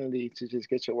 opportunity to just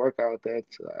get your work out there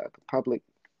to the public.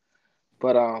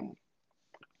 But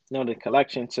the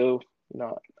collection too.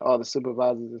 All the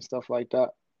supervisors and stuff like that.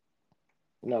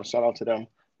 Shout out to them.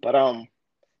 But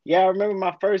yeah, I remember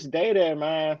my first day there,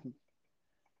 man.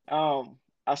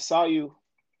 I saw you.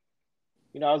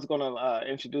 I was gonna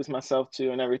introduce myself to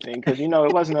you and everything because it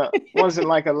wasn't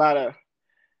like a lot of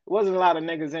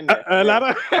niggas in there. A lot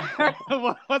of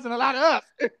wasn't a lot of us.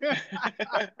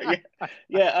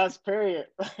 yeah, us. Period.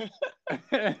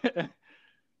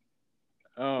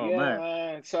 Oh yeah,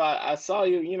 man. So I saw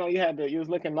you. You you was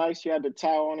looking nice. You had the tie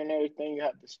on and everything. You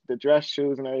had the dress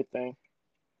shoes and everything.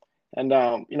 And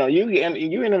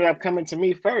you ended up coming to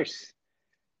me first.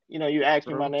 You asked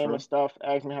me my name and stuff.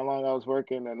 Asked me how long I was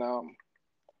working, and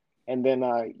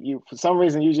then you for some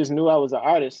reason you just knew I was an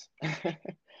artist.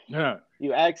 Yeah.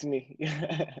 You asked me,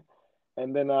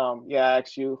 and then I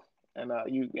asked you, and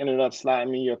you ended up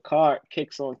sliding me your card,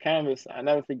 Kicks on Canvas. I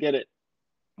never forget it.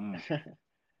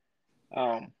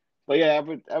 But yeah,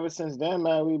 ever since then,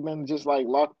 man, we've been just like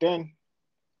locked in.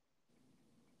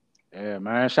 Yeah,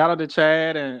 man. Shout out to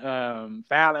Chad and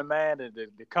Fallon, man,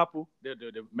 the couple,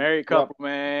 the married couple,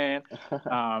 man.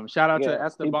 Shout out to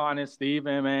Esteban and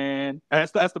Steven, man.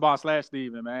 Esteban /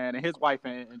 Steven, man, and his wife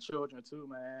and children too,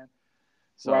 man.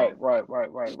 So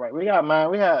Right. We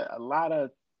had a lot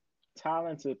of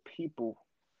talented people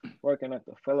working at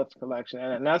the Phillips collection,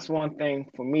 and that's one thing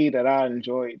for me that I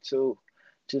enjoyed too.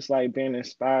 Just like being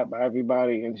inspired by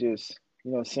everybody and just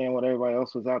seeing what everybody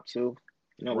else was up to,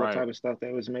 what type of stuff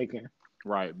they was making.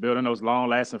 Right, building those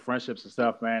long-lasting friendships and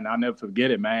stuff, man. I'll never forget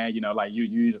it, man. Like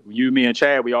you, me, and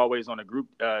Chad, we always on a group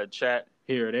chat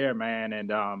here or there, man,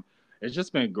 and it's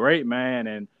just been great, man.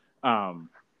 And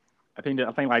I think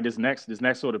like this next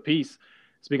sort of piece.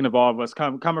 Speaking of all of us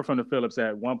coming from the Phillips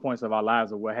at one point of our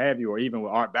lives or what have you, or even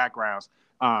with art backgrounds,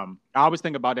 I always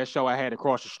think about that show I had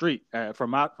across the street from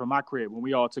my crib when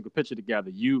we all took a picture together.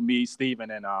 You, me, Steven,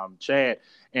 and Chad.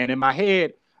 And in my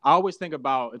head, I always think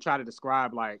about and try to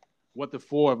describe like what the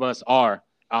four of us are,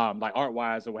 like art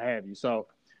wise or what have you. So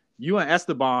you and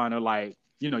Esteban are like,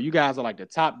 you guys are like the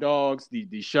top dogs,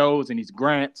 these shows and these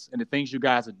grants and the things you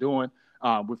guys are doing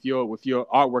with your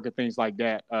artwork and things like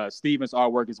that. Steven's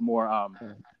artwork is more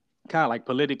kind of like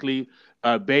politically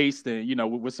based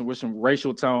and with some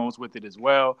racial tones with it as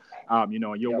well. And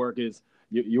your work is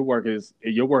your work is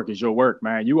your work,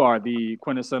 man. You are the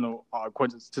quintessential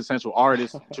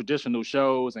artist, traditional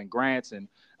shows and grants and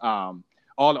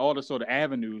all the sort of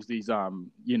avenues, these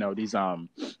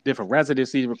different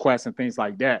residency requests and things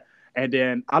like that. And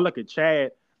then I look at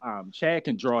Chad. Chad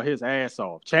can draw his ass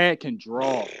off. Chad can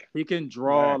draw. He can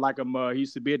draw like a mug. He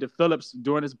used to be at the Phillips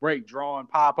during his break drawing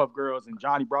Pop-Up Girls and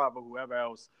Johnny Bravo, whoever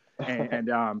else. And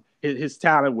his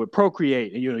talent with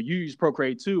Procreate. And you use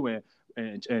Procreate too.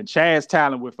 And Chad's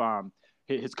talent with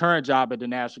his current job at the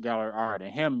National Gallery of Art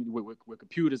and him with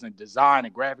computers and design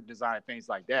and graphic design and things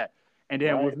like that. And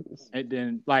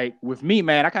then with me,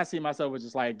 man, I kind of see myself as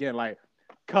just like again like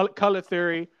color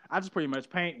theory. I just pretty much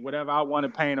paint whatever I want to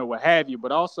paint or what have you,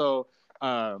 but also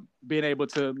being able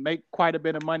to make quite a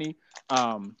bit of money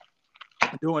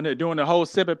doing the whole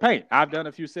sip and paint. I've done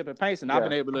a few sip and paints, and I've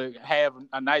been able to have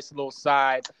a nice little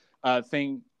side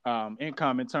thing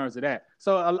income in terms of that.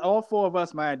 So all four of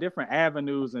us, man, different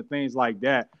avenues and things like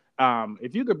that.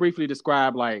 If you could briefly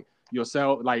describe like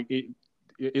yourself, like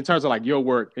in terms of like your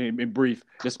work in brief,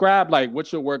 describe like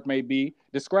what your work may be.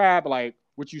 Describe like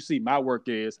what you see my work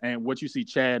is and what you see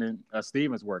Chad and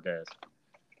Steven's work as.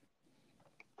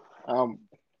 I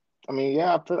mean,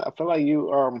 yeah, I feel like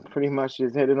you pretty much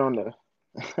just hit it on the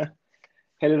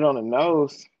hit it on the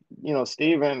nose.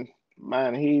 Steven,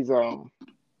 man, he's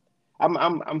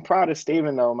I'm proud of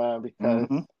Steven though, man,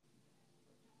 because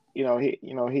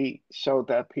he showed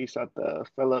that piece at the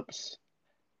Phillips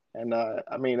And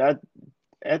I mean that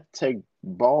take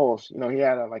balls. You know, he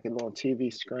had like a little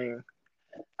TV screen.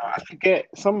 I forget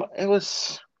some. It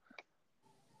was,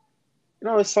 you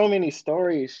know, there's so many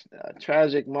stories,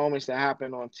 tragic moments that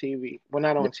happen on TV. Well,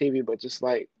 not Yeah. on TV, but just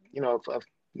like, you know, of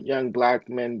young black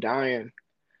men dying.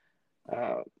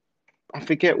 Uh, I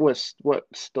forget what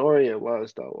story it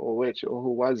was though, or which or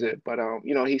who was it. But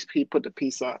you know, he put the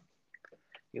piece up.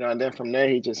 You know, and then from there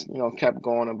he just, you know, kept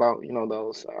going about, you know,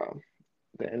 those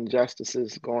the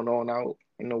injustices going on out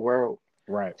in the world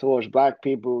Right. towards black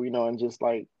people. You know, and just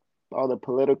like all the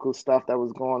political stuff that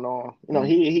was going on. You know, Mhm.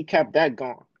 he kept that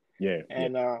going. Yeah. Yeah.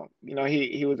 And you know,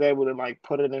 he was able to like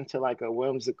put it into like a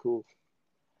whimsical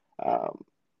um,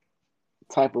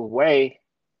 type of way,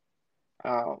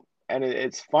 and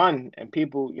it's fun, and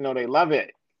people, you know, they love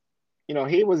it. You know,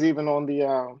 he was even on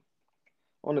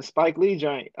the Spike Lee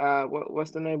joint.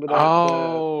 What's the name of that? The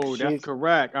Oh, that's she's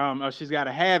correct. She's got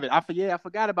to have it. I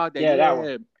forgot about that. Yeah, that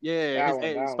one, Yeah, yeah. that one,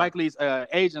 that one. Spike Lee's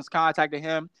agents contacted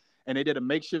him, and they did a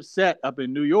makeshift set up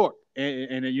in New York,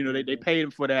 and you know they Hmm. paid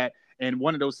him for that. And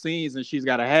one of those scenes, and she's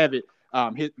got to have it.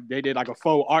 They did like a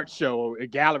faux art show, a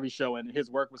gallery show, and his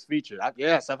work was featured.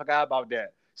 Yes, I forgot about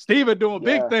that. Steven doing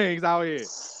big Yeah, things out here.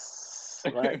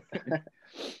 right.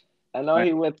 I know Man.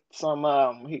 he with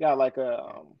some. He got like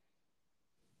a.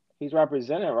 He's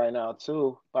represented right now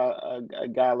too by a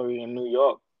gallery in New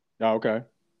York. Oh, okay.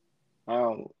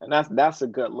 And that's a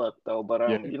good look though. But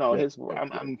Yeah, you know, yeah, his yeah,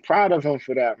 yeah. I'm proud of him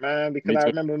for that, man, because Me I too.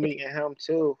 remember meeting him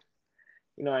too.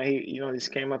 You know, he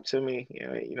just came up to me.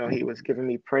 He was giving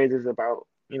me praises about,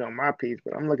 you know, my piece.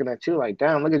 But I'm looking at you like,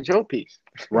 damn, look at your piece.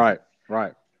 Right,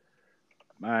 right.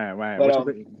 Man. But What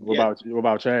you think? yeah, What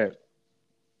about Chad?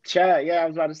 Chad. Yeah, I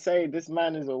was about to say this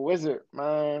man is a wizard,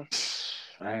 man.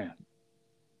 Man.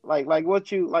 Like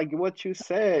what you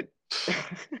said.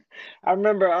 I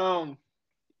remember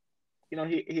you know,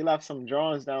 he left some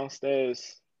drawings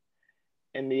downstairs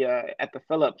in the at the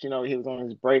Phillips. You know, he was on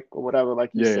his break or whatever.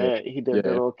 Like you Yeah, said, he did the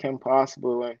yeah. little Kim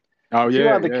Possible and Oh a few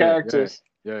yeah, other yeah, yeah, characters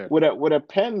yeah. with a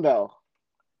pen though,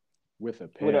 With a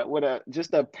with pen. a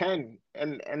just a pen,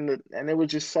 and it was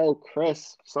just so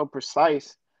crisp, so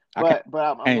precise. I can't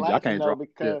But I'm I laughing can't though draw for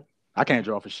shit. because I can't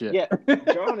draw for shit. yeah,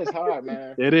 drawing is hard,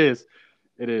 man. It is.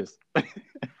 It is.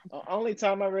 Only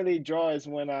time I really draw is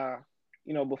when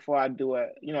you know, before I do it,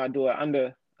 you know, I do a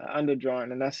under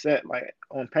drawing, and that's it. Like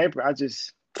on paper, I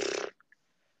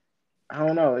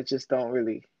don't know, it just don't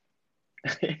really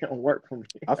it don't work for me.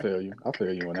 I feel you. I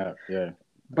feel you on that. Yeah.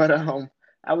 But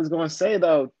I was gonna say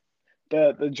though,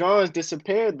 the drawings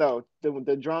disappeared though.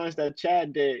 The drawings that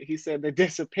Chad did, he said they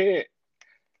disappeared.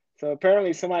 So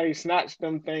apparently somebody snatched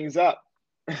them things up.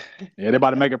 Yeah, they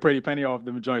about to make a pretty penny off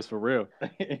them joints for real.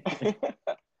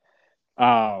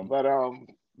 um, But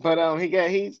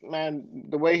he's man,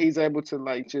 the way he's able to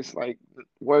like just like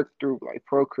work through like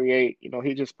Procreate, you know,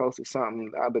 he just posted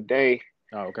something the other day,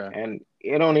 oh, okay. and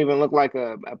it don't even look like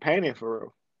a painting for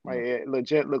real. Like Mm. it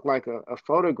legit looked like a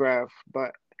photograph,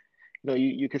 but you know,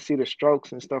 you can see the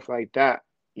strokes and stuff like that.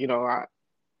 You know,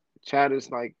 Chad is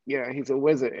like, yeah, he's a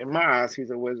wizard. In my eyes, he's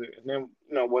a wizard. And then,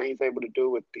 you know, what he's able to do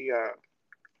with the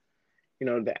you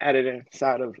know, the editing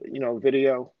side of, you know,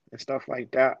 video and stuff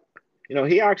like that. You know,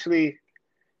 he actually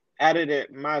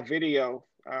edited my video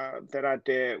that I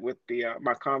did with the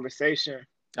my conversation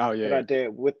Oh that I yeah.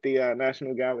 did with the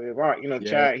National Gallery of Art. You know,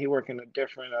 Yeah. Chad, he worked in a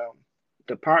different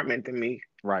department than me,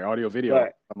 Right. Audio video.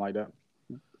 but Something like that.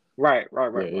 Yeah,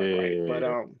 right. But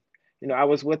yeah. you know, I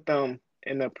was with them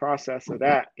in the process of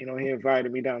that. You know, he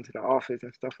invited me down to the office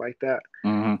and stuff like that,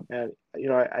 Mm-hmm. and you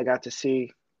know, I got to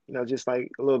see, you know, just like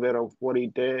a little bit of what he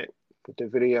did with the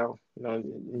video. You know,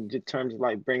 in terms of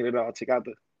like bringing it all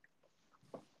together.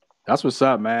 That's what's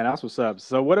up, man. That's what's up.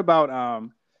 So what about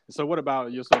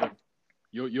your sort of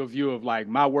your view of like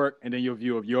my work and then your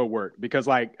view of your work? Because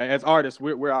like as artists,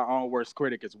 we're our own worst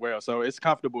critic as well. So it's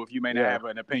comfortable if you may not Yeah. have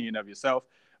an opinion of yourself,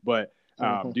 but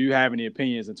Hmm. do you have any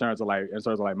opinions in terms of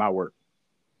like my work?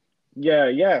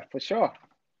 Yeah, for sure,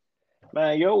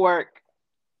 man. Your work,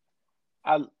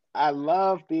 I I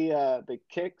love the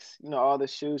kicks. You know, all the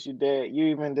shoes you did. You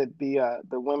even did the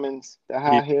women's the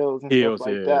high heels and stuff Heels,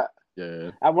 like yeah, that.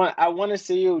 yeah, I want to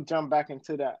see you jump back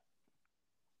into that.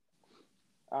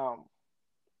 Um,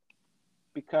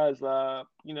 because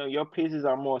you know, your pieces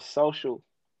are more social.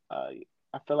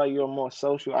 I feel like you're a more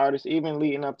social artist, even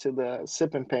leading up to the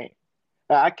sip and paint.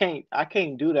 I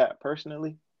can't do that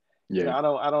personally. You know,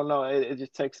 yeah. I don't know. It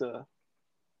just takes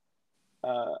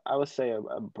I would say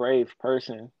a brave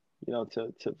person, you know,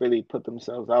 to really put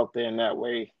themselves out there in that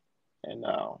way. And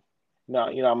no,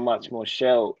 you know, I'm much more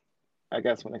shelled, I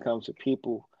guess, when it comes to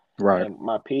people Right. and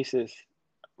my pieces.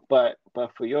 but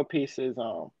for your pieces,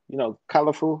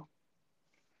 colorful.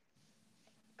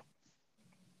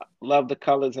 Love the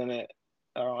colors in it.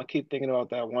 I keep thinking about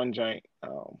that one joint.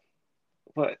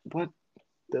 What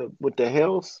the with the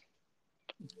hills?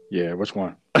 Yeah, which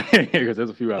one? Because there's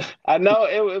a few of them. I know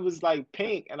it was like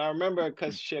pink, and I remember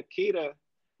because Shakita,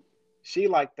 she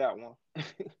liked that one.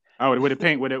 Oh, with the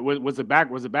pink, was the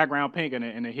background pink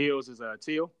and the heels is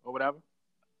teal or whatever?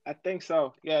 I think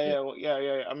so. Yeah, Yeah. yeah,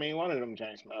 yeah. I mean, one of them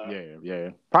joints, man. Yeah.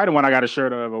 Probably the one I got a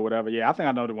shirt of or whatever. Yeah, I think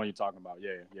I know the one you're talking about.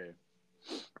 Yeah.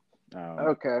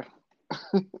 Okay.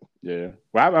 Yeah.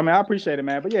 Well, I mean, I appreciate it,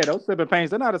 man. But yeah, those sipping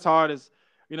paints, they're not as hard as,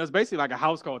 it's basically like a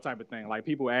house call type of thing. Like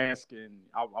people ask, and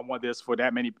I want this for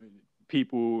that many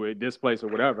people at this place or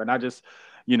whatever. And I just,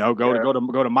 go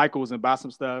to Michael's and buy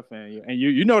some stuff. And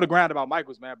you know the grind about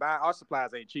Michael's, man. Buying our supplies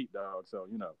ain't cheap, dog. So,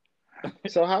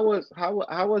 So how was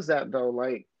that though?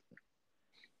 Like,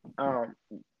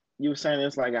 you were saying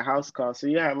it's like a house call. So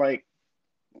you had like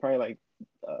probably like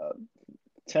uh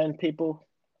 10 people,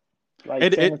 like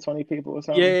it, 10 to it 20 people or yeah,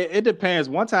 something. it depends.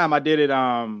 One time I did it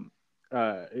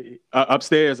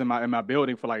upstairs in my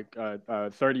building for like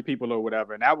 30 people or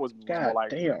whatever, and that was more God like,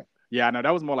 damn. yeah, I know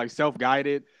that was more like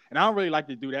self-guided, and I don't really like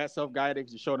to do that self-guided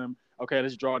because you show them, okay,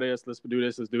 let's draw this, let's do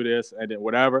this, let's do this, and then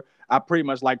whatever. I pretty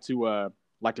much like to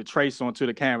trace onto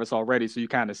the canvas already, so you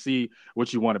kind of see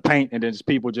what you want to paint, and then just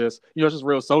people just, it's just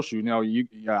real social.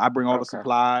 I bring all the Okay.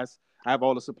 supplies. I have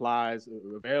all the supplies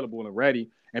available and ready,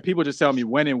 and people just tell me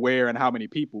when and where and how many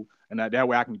people, and that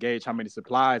way I can gauge how many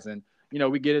supplies, and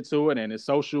we get into it, and it's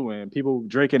social, and people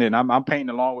drinking, and I'm painting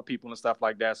along with people and stuff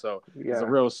like that. So it's a Yeah.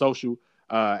 real social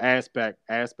aspect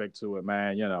to it,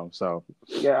 man. So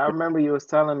Yeah, I remember you was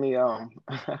telling me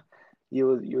you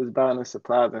was buying the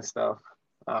supplies and stuff.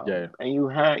 yeah. And you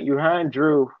hand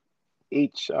drew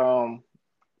each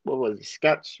what was it,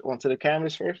 sketch onto the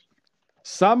canvas first?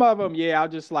 Some of them, yeah, I'll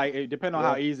just like, it depends on Yeah.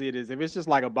 how easy it is. If it's just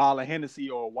like a bottle of Hennessy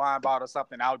or a wine bottle or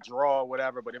something, I'll draw or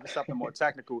whatever. But if it's something more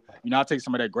technical, I'll take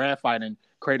some of that graphite and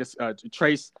create a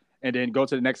trace, and then go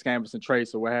to the next canvas and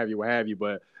trace or what have you.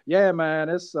 But yeah, man,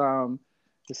 it's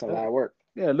It's a lot of work.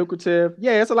 yeah, lucrative.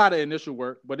 Yeah, it's a lot of initial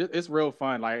work, but it's real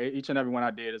fun. Like each and every one I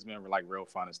did has been like real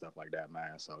fun and stuff like that,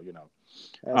 man. So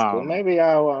That's cool. um, Maybe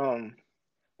I'll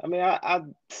I mean I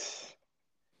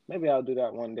maybe I'll do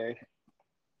that one day.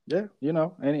 yeah,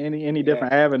 any Yeah.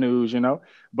 different avenues,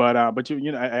 but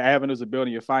avenues of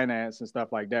building your finance and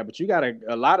stuff like that. But you got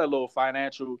a lot of little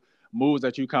financial moves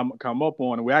that you come up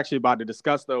on, and we're actually about to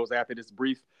discuss those after this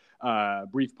brief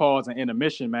pause and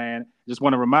intermission, man. Just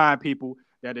want to remind people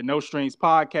that the No Strings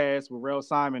podcast with Rel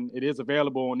Simon, it is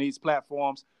available on these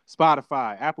platforms: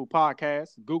 Spotify, Apple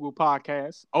Podcasts, Google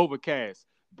Podcasts, Overcast,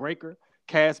 Breaker,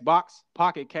 Castbox,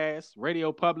 Pocket Cast,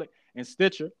 Radio Public, and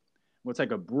Stitcher. We'll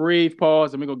take a brief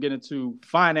pause, and we're going to get into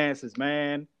finances,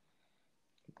 man.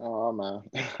 Oh man.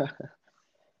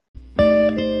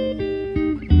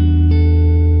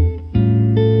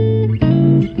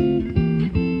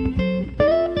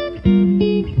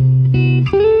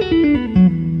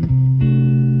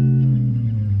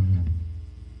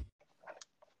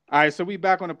 All right, so we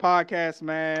back on the podcast,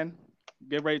 man.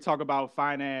 Get ready to talk about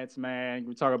finance, man.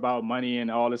 We talk about money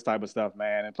and all this type of stuff,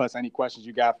 man. And plus, any questions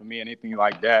you got for me, anything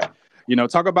like that.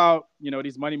 Talk about,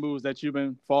 these money moves that you've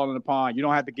been falling upon. You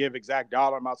don't have to give exact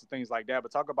dollar amounts and things like that,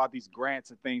 but talk about these grants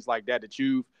and things like that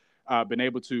you've been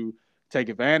able to take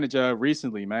advantage of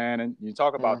recently, man. And you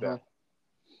talk about Hmm. that.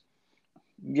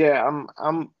 Yeah,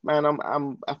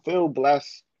 I feel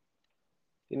blessed.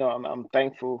 I'm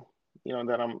thankful,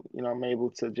 that I'm able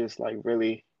to just like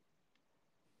really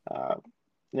uh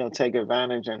take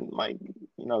advantage and like,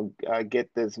 get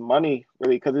this money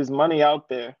really, because there's money out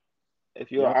there. If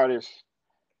you're an Yep. artist,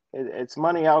 it's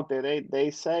money out there. They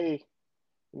say,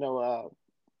 you know, uh,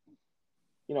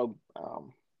 you know,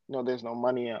 there's no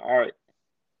money in art,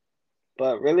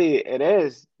 but really it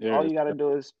is. All Yeah. you got to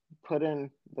do is put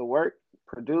in the work,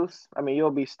 produce. I mean,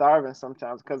 you'll be starving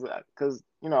sometimes because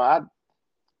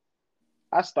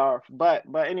I starve. But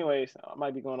anyways, I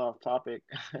might be going off topic.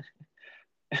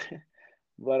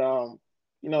 But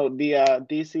the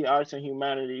DC Arts and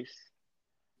Humanities,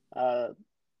 uh,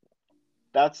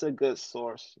 that's a good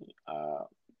source. I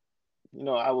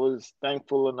was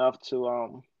thankful enough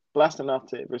to blessed enough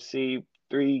to receive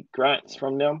 3 grants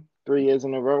from them 3 years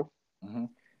in a row. Mm-hmm.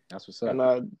 That's what's And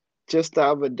up. just the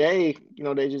other day,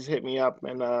 they just hit me up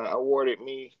and awarded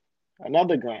me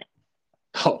another grant.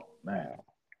 Oh man,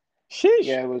 sheesh.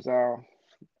 Yeah, it was the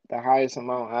highest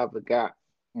amount I ever got.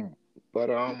 Mm. But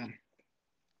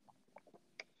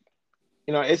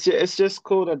it's just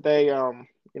cool that they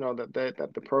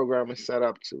that the program is set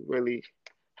up to really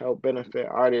help benefit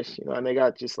artists, and they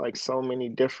got just like so many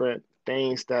different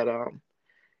things that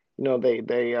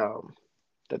they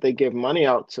that they give money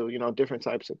out to, different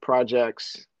types of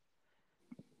projects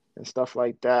and stuff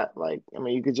like that. Like, I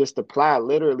mean, you could just apply,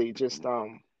 literally just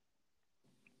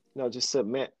just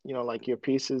submit, like your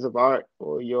pieces of art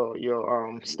or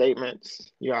your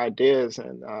statements, your ideas,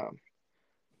 and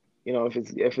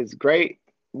if it's great,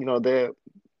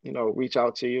 they'll reach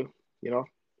out to you,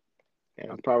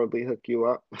 and probably hook you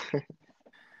up.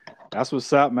 That's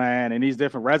what's up, man. And these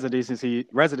different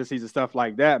residencies and stuff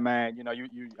like that, man.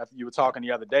 You were talking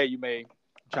the other day. You may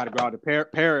try to go out to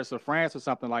Paris or France or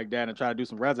something like that and try to do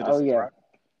some Oh residencies, yeah, right?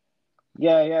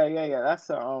 yeah.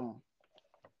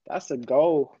 That's a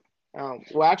goal.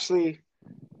 Well, actually,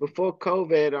 before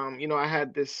COVID, I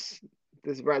had this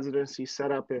residency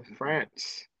set up in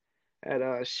France at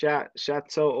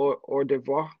Chateau or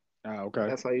d'Ivoire. Okay.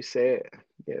 That's how you say it.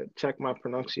 Yeah, check my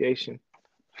pronunciation.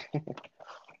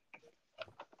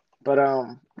 But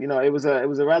it was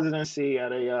a residency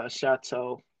at a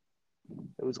chateau.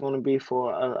 It was going to be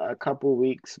for a couple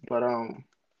weeks, but um,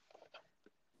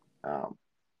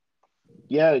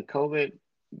 yeah, COVID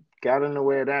got in the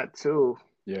way of that too,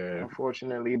 Yeah.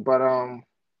 unfortunately. But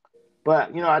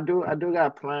I do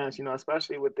got plans,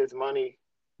 especially with this money,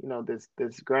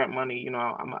 this grant money.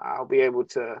 I'll be able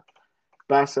to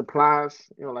buy supplies,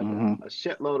 like Mm-hmm. a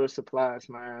shitload of supplies,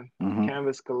 man, Mm-hmm.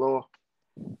 canvas galore.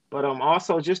 But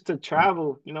also just to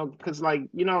travel, because like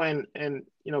and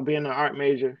being an art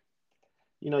major,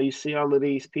 you see all of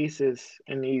these pieces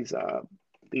in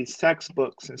these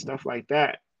textbooks and stuff like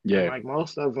that, and Yeah. like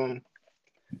most of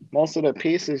the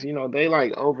pieces, they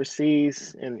like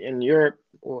overseas in Europe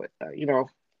or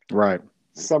Right.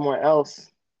 somewhere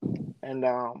else, and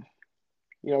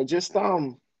just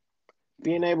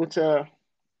being able to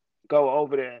go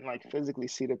over there and like physically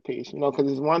see the piece,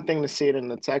 because it's one thing to see it in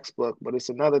the textbook, but it's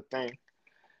another thing,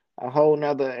 a whole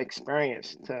nother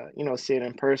experience to see it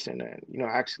in person and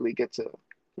actually get to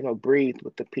breathe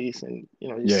with the piece and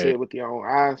just see Yeah. it with your own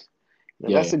eyes.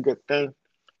 That's Yeah. a good thing.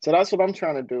 So that's what I'm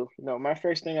trying to do. My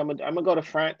first thing, I'm gonna go to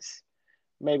France,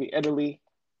 maybe Italy.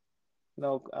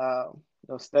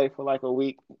 Stay for like a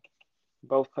week,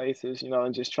 both places.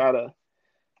 And just try to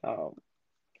um,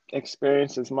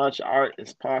 experience as much art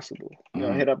as possible.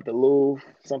 Mm-hmm. Hit up the Louvre,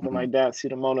 something Mm-hmm. like that. See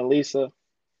the Mona Lisa.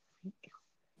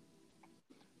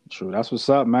 True. That's what's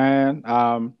up, man.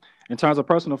 In terms of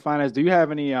personal finance, do you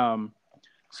have any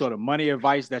sort of money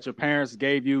advice that your parents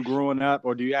gave you growing up,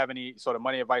 or do you have any sort of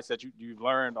money advice that you've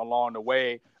learned along the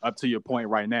way up to your point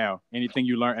right now? Anything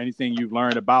you've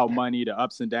learned about money, the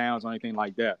ups and downs, or anything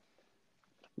like that?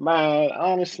 Man,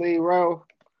 honestly, bro,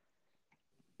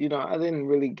 I didn't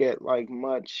really get like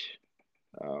much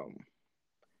um,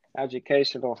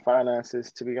 education on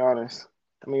finances, to be honest.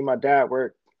 I mean, my dad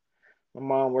worked, my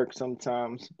mom worked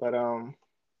sometimes, but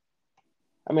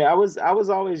I mean, I was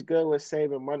always good with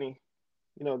saving money.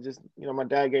 Just my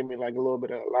dad gave me like a little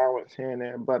bit of allowance here and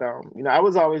there, but I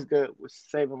was always good with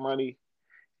saving money.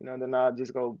 Then I'll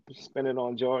just go spend it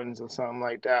on Jordans or something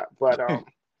like that. But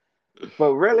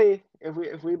really,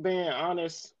 if we being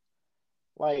honest,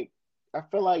 like I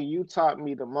feel like you taught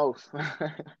me the most.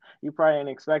 You probably didn't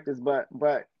expect this,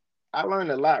 but I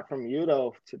learned a lot from you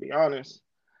though, to be honest.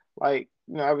 Like,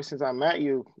 ever since I met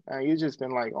you, and you just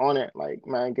been like on it, like,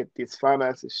 man, get these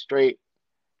finances straight,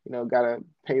 gotta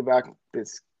pay back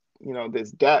this,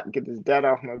 this debt, get this debt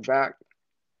off my back.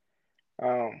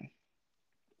 Um,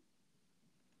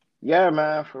 yeah,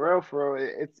 man, for real,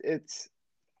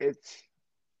 it's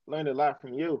learned a lot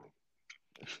from you.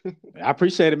 I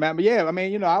appreciate it, man. But yeah, I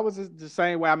mean, I was the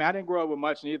same way. I mean, I didn't grow up with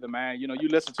much neither, man. You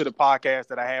listen to the podcast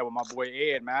that I had with my boy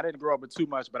Ed, man. I didn't grow up with too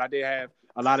much, but I did have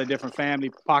a lot of different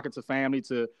pockets of family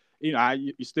to,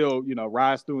 you still,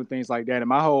 rise through and things like that. And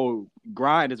my whole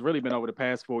grind has really been over the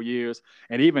past 4 years.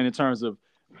 And even in terms of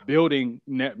building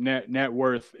net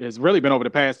worth has really been over the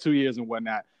past 2 years and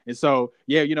whatnot. And so,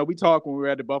 yeah, we talked when we were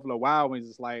at the Buffalo Wild Wings.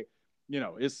 It's like,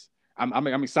 it's,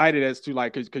 I'm excited as to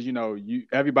like because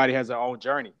everybody has their own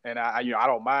journey, and I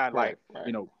don't mind Right, like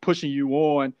right. pushing you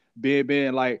on,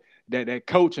 being like that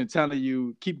coach and telling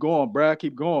you keep going, bruh,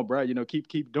 keep going, bruh,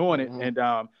 keep doing it, Hmm.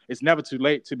 and it's never too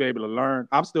late to be able to learn.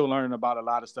 I'm still learning about a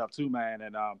lot of stuff too, man,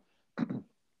 and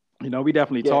we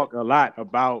definitely Yeah. talk a lot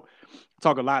about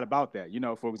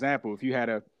that. For example, if you had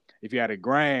a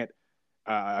grant,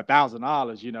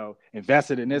 $1,000,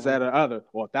 invested in this, Hmm. that, or other,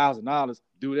 or $1,000,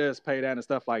 do this, pay that, and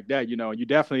stuff like that. And you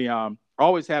definitely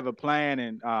always have a plan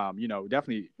and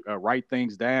definitely write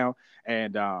things down.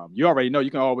 And you already know you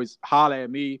can always holler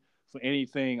at me for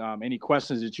anything, any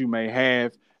questions that you may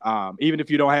have. Even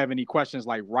if you don't have any questions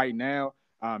like right now,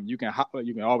 you can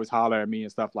always holler at me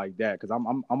and stuff like that, because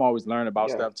I'm always learning about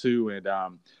Yeah. stuff too, and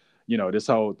this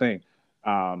whole thing.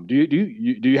 Do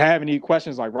you have any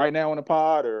questions like right now on the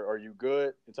pod, or are you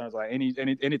good in terms of like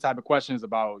any type of questions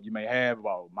about you may have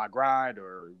about my grind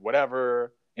or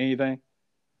whatever, anything?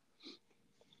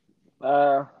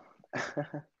 Uh,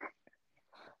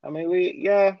 I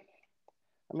mean,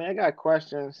 I got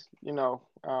questions. I know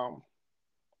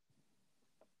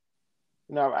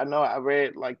I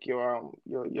read like your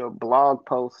blog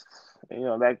posts.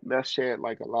 That shed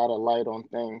like a lot of light on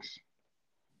things,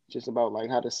 just about like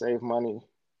how to save money.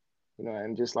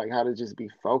 And just like how to just be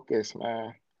focused,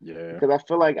 man. Yeah. Because I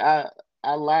feel like I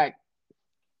lack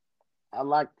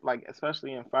like,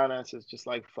 especially in finances, just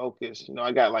like focus.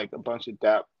 I got like a bunch of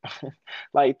debt.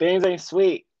 Like things ain't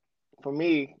sweet for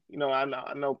me. I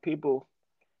know people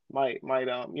might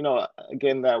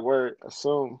again, that word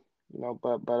assume,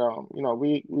 but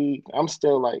I'm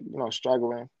still like,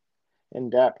 struggling in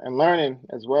debt and learning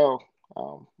as well.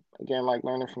 Again, like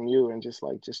learning from you and just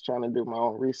trying to do my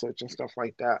own research and stuff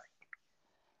like that.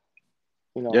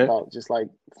 Yeah. About just like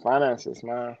finances,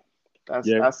 man. That's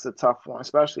Yeah. that's a tough one,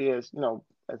 especially as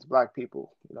Black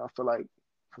people. I feel like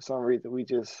for some reason we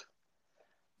just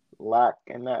lack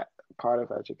in that part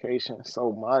of education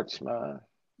so much, man.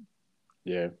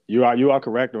 Yeah, you are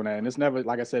correct on that, and it's never,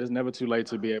 like I said, it's never too late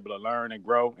to be able to learn and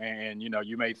grow. And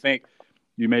you may think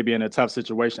you may be in a tough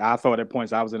situation. I thought at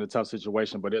points I was in a tough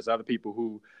situation, but there's other people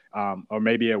who are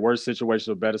maybe at worse situations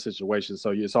or better situations.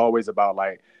 So it's always about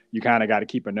like you kind of got to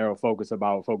keep a narrow focus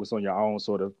on your own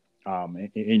sort of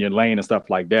in your lane and stuff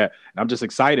like that. And I'm just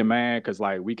excited, man, because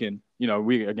like we can,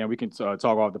 we can talk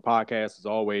off the podcast as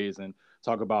always and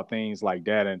talk about things like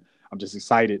that. And I'm just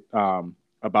excited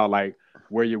about like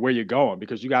where you're going,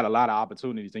 because you got a lot of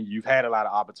opportunities and you've had a lot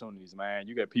of opportunities, man.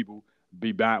 You got people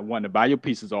wanting to buy your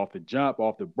pieces off the jump,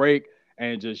 off the break,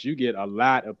 and just you get a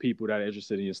lot of people that are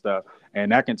interested in your stuff,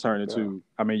 and that can turn Yeah, into,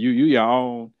 I mean, you're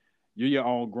your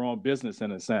own growing business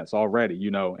in a sense already,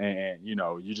 and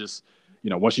you just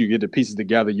once you get the pieces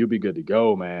together, you'll be good to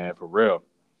go, man, for real.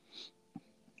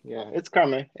 yeah, it's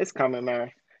coming,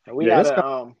 man. And we Yeah, it's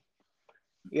gotta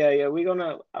yeah,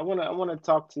 I wanna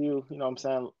talk to you. What I'm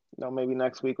saying, maybe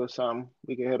next week or something.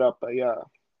 We can hit up a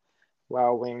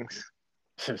Wild Wings.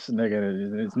 this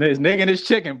nigga and his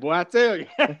chicken, boy, I tell you.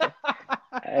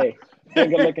 Hey,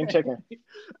 finger licking chicken.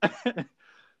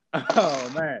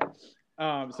 Oh man.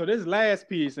 So this last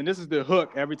piece, and this is the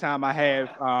hook every time I have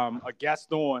a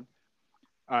guest on.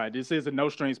 This is a No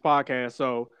Strings podcast.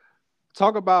 So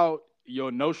talk about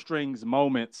your no strings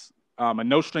moments, a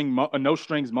no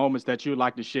strings moments that you'd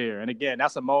like to share. And again,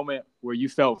 that's a moment where you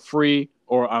felt free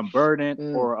or unburdened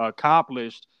Mm, or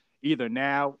accomplished, either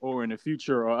now or in the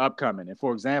future or upcoming. And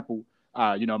for example,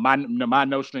 my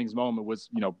no strings moment was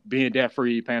being debt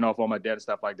free, paying off all my debt and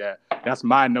stuff like that. That's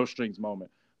my no strings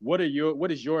moment. What is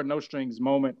your no strings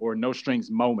moment or no strings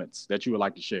moments that you would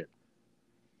like to share?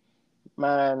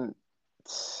 man,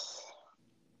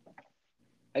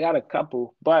 I got a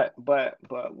couple, but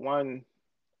one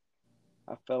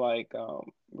I feel like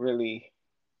really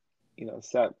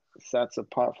sets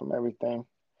apart from everything.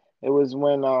 It was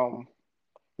when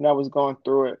I was going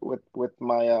through it with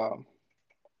my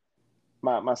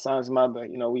son's mother.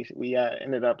 We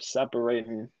ended up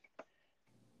separating,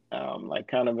 like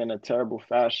kind of in a terrible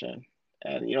fashion,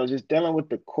 and just dealing with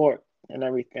the court and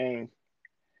everything.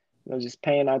 Just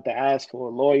paying out the ass for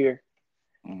a lawyer.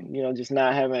 Mm, Just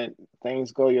not having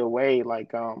things go your way.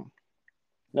 Like no,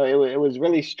 it was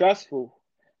really stressful,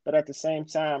 but at the same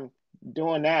time,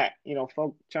 doing that,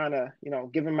 folk trying to,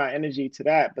 giving my energy to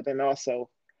that, but then also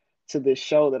to this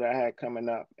show that I had coming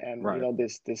up, and right.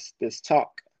 this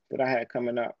talk that I had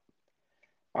coming up.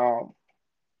 Um,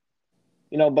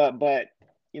 but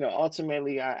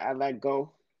ultimately, I let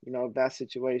go, of that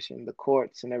situation, the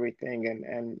courts and everything,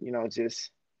 and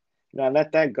just I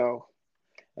let that go.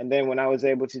 And then when I was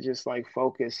able to just like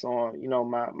focus on,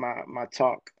 my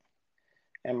talk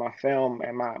and my film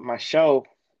and my show,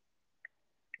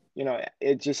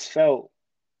 it just felt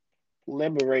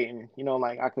liberating,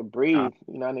 like I could Uh, breathe,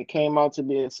 and it came out to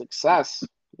be a success,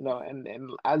 and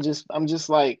I'm just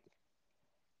like,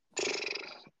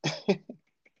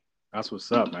 that's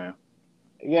what's up, man.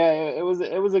 yeah, it was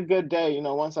a good day,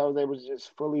 once I was able to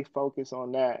just fully focus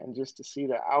on that and just to see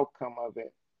the outcome of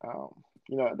it.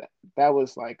 That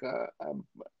was like a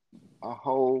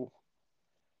whole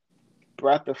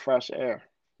breath of fresh air,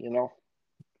 you know.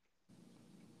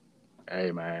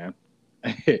 Hey, man.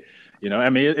 You know,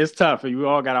 I mean, it's tough. We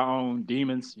all got our own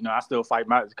demons. You know, I still fight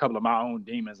a couple of my own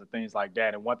demons and things like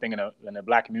that. And one thing in the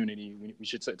Black community we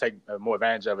should take more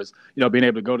advantage of is, you know, being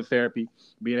able to go to therapy,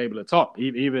 being able to talk,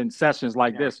 even sessions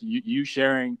like this. You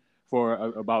sharing for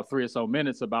about 3 or so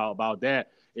minutes about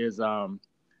that is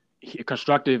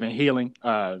constructive and healing,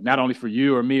 not only for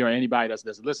you or me or anybody that's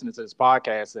listening to this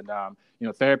podcast. And you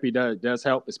know, therapy does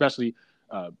help, especially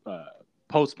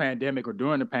post pandemic or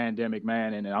during the pandemic,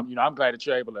 man. And I'm glad that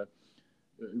you're able to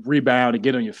rebound and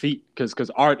get on your feet,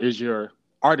 because art is your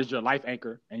life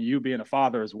anchor. And you being a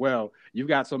father as well, you've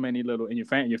got so many little in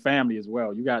your family as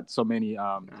well. You got so many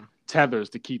tethers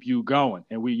to keep you going.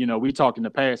 And we talked in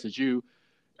the past that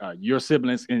your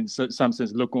siblings in some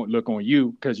sense look on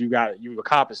you because you've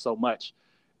accomplished so much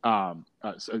so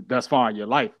thus far in your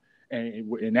life.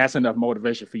 And that's enough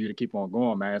motivation for you to keep on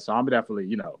going, man. So I'm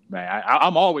definitely, man,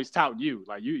 I'm always touting you.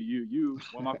 Like you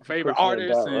one of my favorite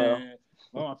artists, and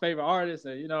one of my favorite artists,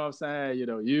 and you know what I'm saying?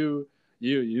 Man,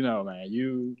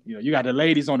 you got the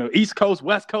ladies on the East Coast,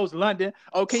 West Coast, London.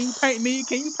 Oh, can you paint me?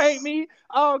 Can you paint me?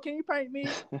 Oh, can you paint me?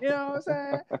 You know what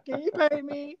I'm saying? Can you paint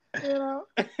me? You know?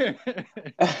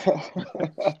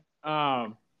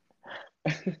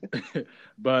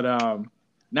 But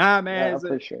nah, man. I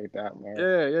appreciate that,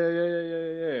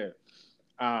 man.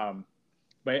 Yeah.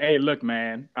 But hey, look,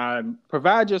 man.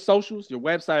 Provide your socials, your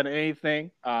website, or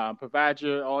anything. Provide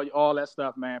your all that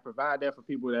stuff, man. Provide that for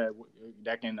people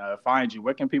that can find you.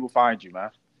 Where can people find you,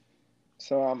 man?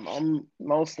 So I'm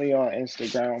mostly on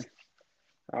Instagram.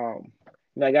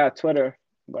 I got Twitter,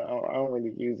 but I don't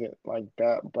really use it like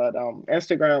that. But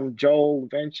Instagram, Joel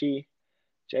Vincii,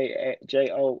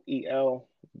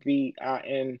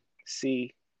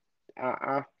 JoelVinci,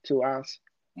 2 I's.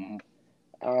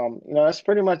 That's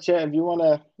pretty much it. If you want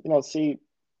to,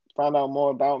 find out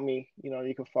more about me,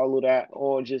 you can follow that,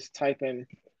 or just type in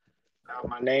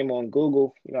my name on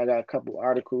Google. I got a couple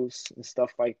articles and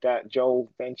stuff like that.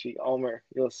 Joel Vincii Omer.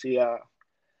 You'll see. I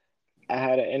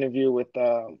had an interview with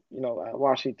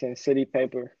Washington City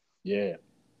paper. Yeah.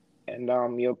 And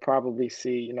you'll probably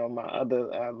see, my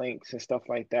other links and stuff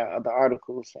like that, other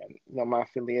articles, and my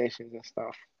affiliations and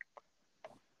stuff.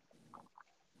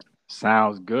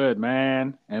 Sounds good,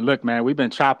 man. And look, man, we've been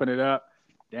chopping it up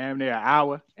damn near an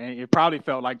hour, and it probably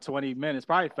felt like 20 minutes,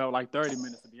 probably felt like 30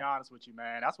 minutes, to be honest with you,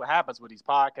 man. That's what happens with these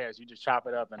podcasts. You just chop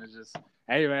it up, and it's just,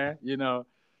 hey, man,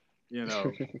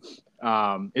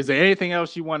 is there anything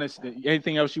else you want to say?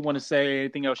 Anything else you want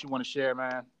to share,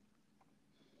 man?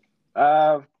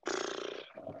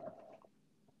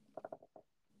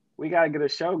 We gotta get a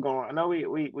show going. I know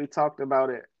we talked about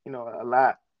it, a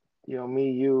lot.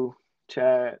 Me, you,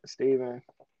 Chad, Steven,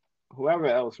 whoever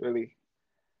else really.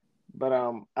 But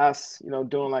us,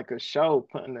 doing like a show,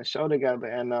 putting a show together,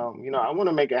 and I want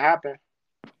to make it happen.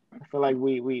 I feel like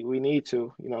we need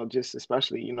to, just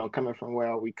especially, coming from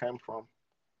where we come from.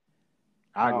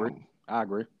 I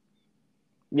agree.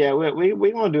 Yeah,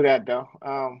 we gonna do that though.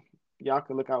 Y'all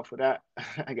can look out for that.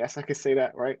 I guess I could say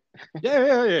that, right?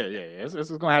 Yeah.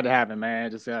 It's gonna have to happen,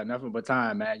 man. Just nothing but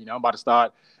time, man. I'm about to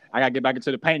start. I gotta get back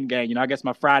into the painting game. I guess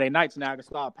my Friday nights now I can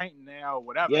start painting now or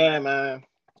whatever. Yeah, man.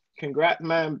 Congrats,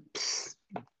 man.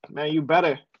 Man, you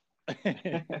better.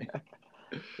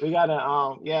 We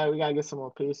gotta get some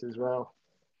more pieces, bro.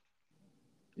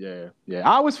 Yeah. I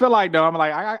always feel like though, I'm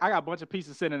like, I got a bunch of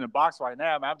pieces sitting in the box right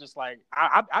now, man. I'm just like,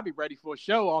 I'll be ready for a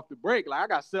show off the break. Like I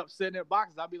got stuff sitting in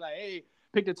boxes. I'll be like, hey,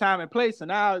 pick the time and place,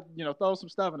 and I'll throw some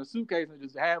stuff in a suitcase and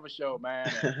just have a show, man.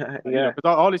 And,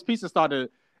 all these pieces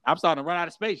I'm starting to run out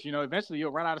of space. Eventually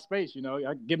you'll run out of space.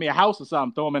 Give me a house or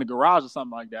something, throw them in a garage or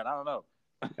something like that. I don't know.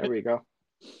 There we go.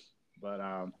 But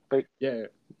yeah,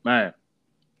 man.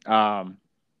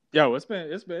 Yo, it's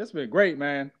been great,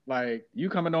 man. Like you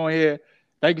coming on here.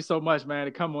 Thank you so much, man,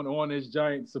 to come on this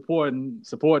joint, supporting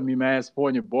me, man,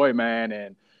 supporting your boy, man,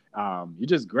 and you're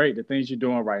just great. The things you're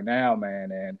doing right now,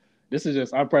 man, and this is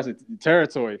just unprecedented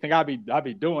territory. I think I'll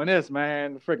be doing this,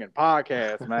 man, freaking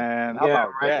podcast, man. How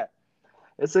about that?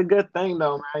 It's a good thing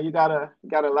though, man. You got a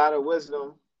lot of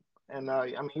wisdom, and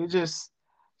you just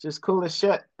cool as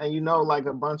shit, and like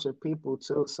a bunch of people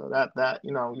too. So that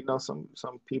some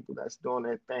people that's doing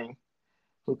their thing,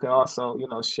 who can also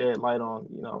shed light on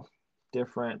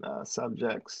different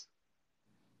subjects.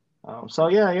 So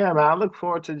yeah, man. I look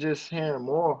forward to just hearing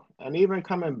more, and even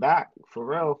coming back for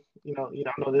real. I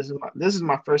know this is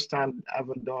my first time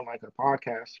ever doing like a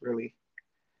podcast, really.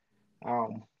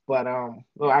 But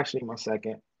well, actually, my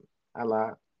second. I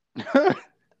lied.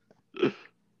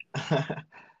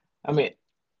 I mean,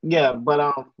 yeah,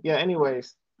 but yeah.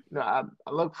 Anyways, I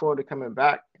look forward to coming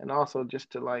back, and also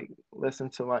just to like listen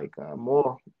to like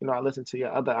more I listened to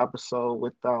your other episode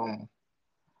with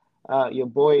your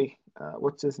boy,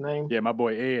 what's his name? Yeah, my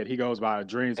boy Ed. He goes by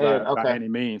Dreams Ed. by Okay. any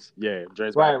means. Yeah,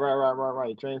 Dreams by.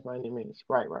 Right. Dreams by any means.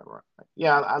 Right.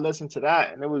 Yeah, I listened to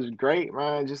that and it was great,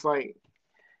 man. Just like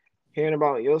hearing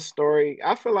about your story.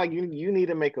 I feel like you need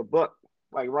to make a book,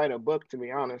 like write a book. To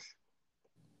be honest,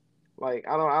 like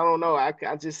I don't know. I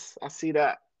see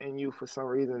that in you for some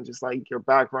reason, just like your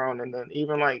background, and then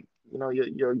even like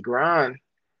your grind,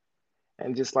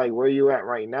 and just like where you at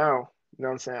right now. You know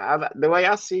what I'm saying? The way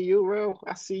I see you, real,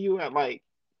 I see you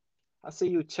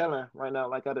chilling right now,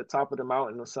 like at the top of the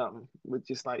mountain or something, with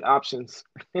just like options.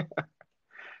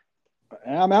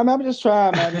 I'm just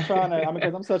trying, man. Just trying to.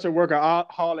 Because I'm such a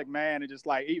workaholic, man, and just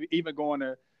like even going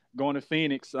to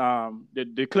Phoenix.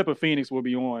 The clip of Phoenix will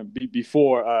be on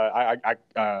before I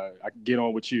get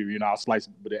on with you. I'll slice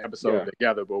the episode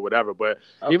together, but whatever. But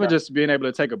even just being able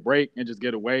to take a break and just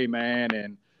get away, man,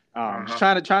 and just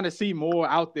trying to see more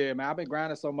out there, man. I've been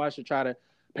grinding so much to try to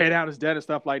pay down this debt and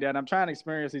stuff like that. And I'm trying to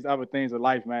experience these other things in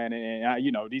life, man,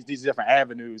 and these different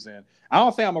avenues. And I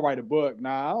don't think I'm gonna write a book.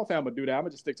 Nah, I don't think I'm gonna do that. I'm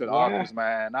gonna just stick to the articles,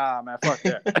 man. Nah, man, fuck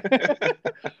that.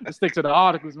 Let's stick to the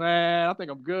articles, man. I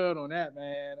think I'm good on that,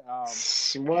 man.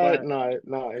 What?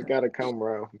 No, it gotta come,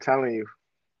 bro. I'm telling you.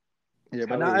 Yeah,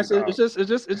 but it's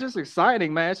just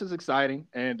exciting, man. It's just exciting,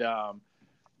 and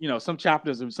some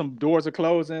chapters, some doors are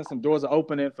closing, some doors are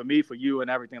opening for me, for you, and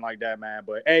everything like that, man.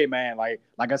 But hey, man, like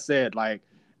I said, like,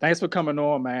 thanks for coming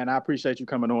on, man. I appreciate you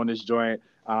coming on this joint.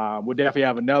 We'll definitely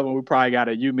have another one. We probably got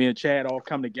me and Chad all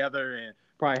come together and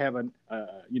probably have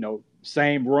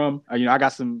same room. I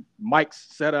got some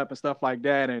mics set up and stuff like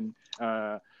that, and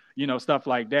stuff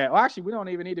like that. Well, actually, we don't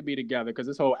even need to be together because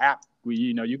this whole app,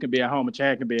 you can be at home and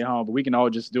Chad can be at home, but we can all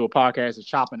just do a podcast and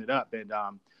chopping it up. And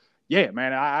yeah,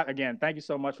 man. Again, thank you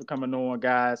so much for coming on,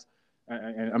 guys.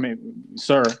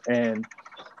 Sir, and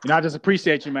I just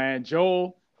appreciate you, man.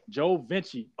 Joel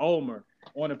Vincii, Ulmer,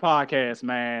 on the podcast,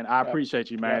 man. I appreciate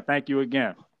you, man. Thank you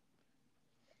again.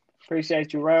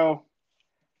 Appreciate you, Ro.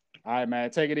 All right, man.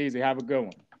 Take it easy. Have a good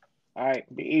one. All right.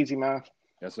 Be easy, man.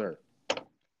 Yes, sir.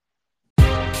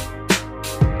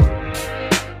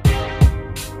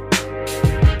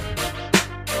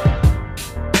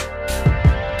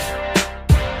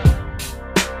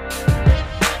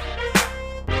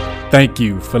 Thank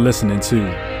you for listening to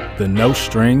the No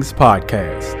Strings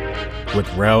Podcast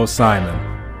with Rel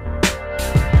Simon.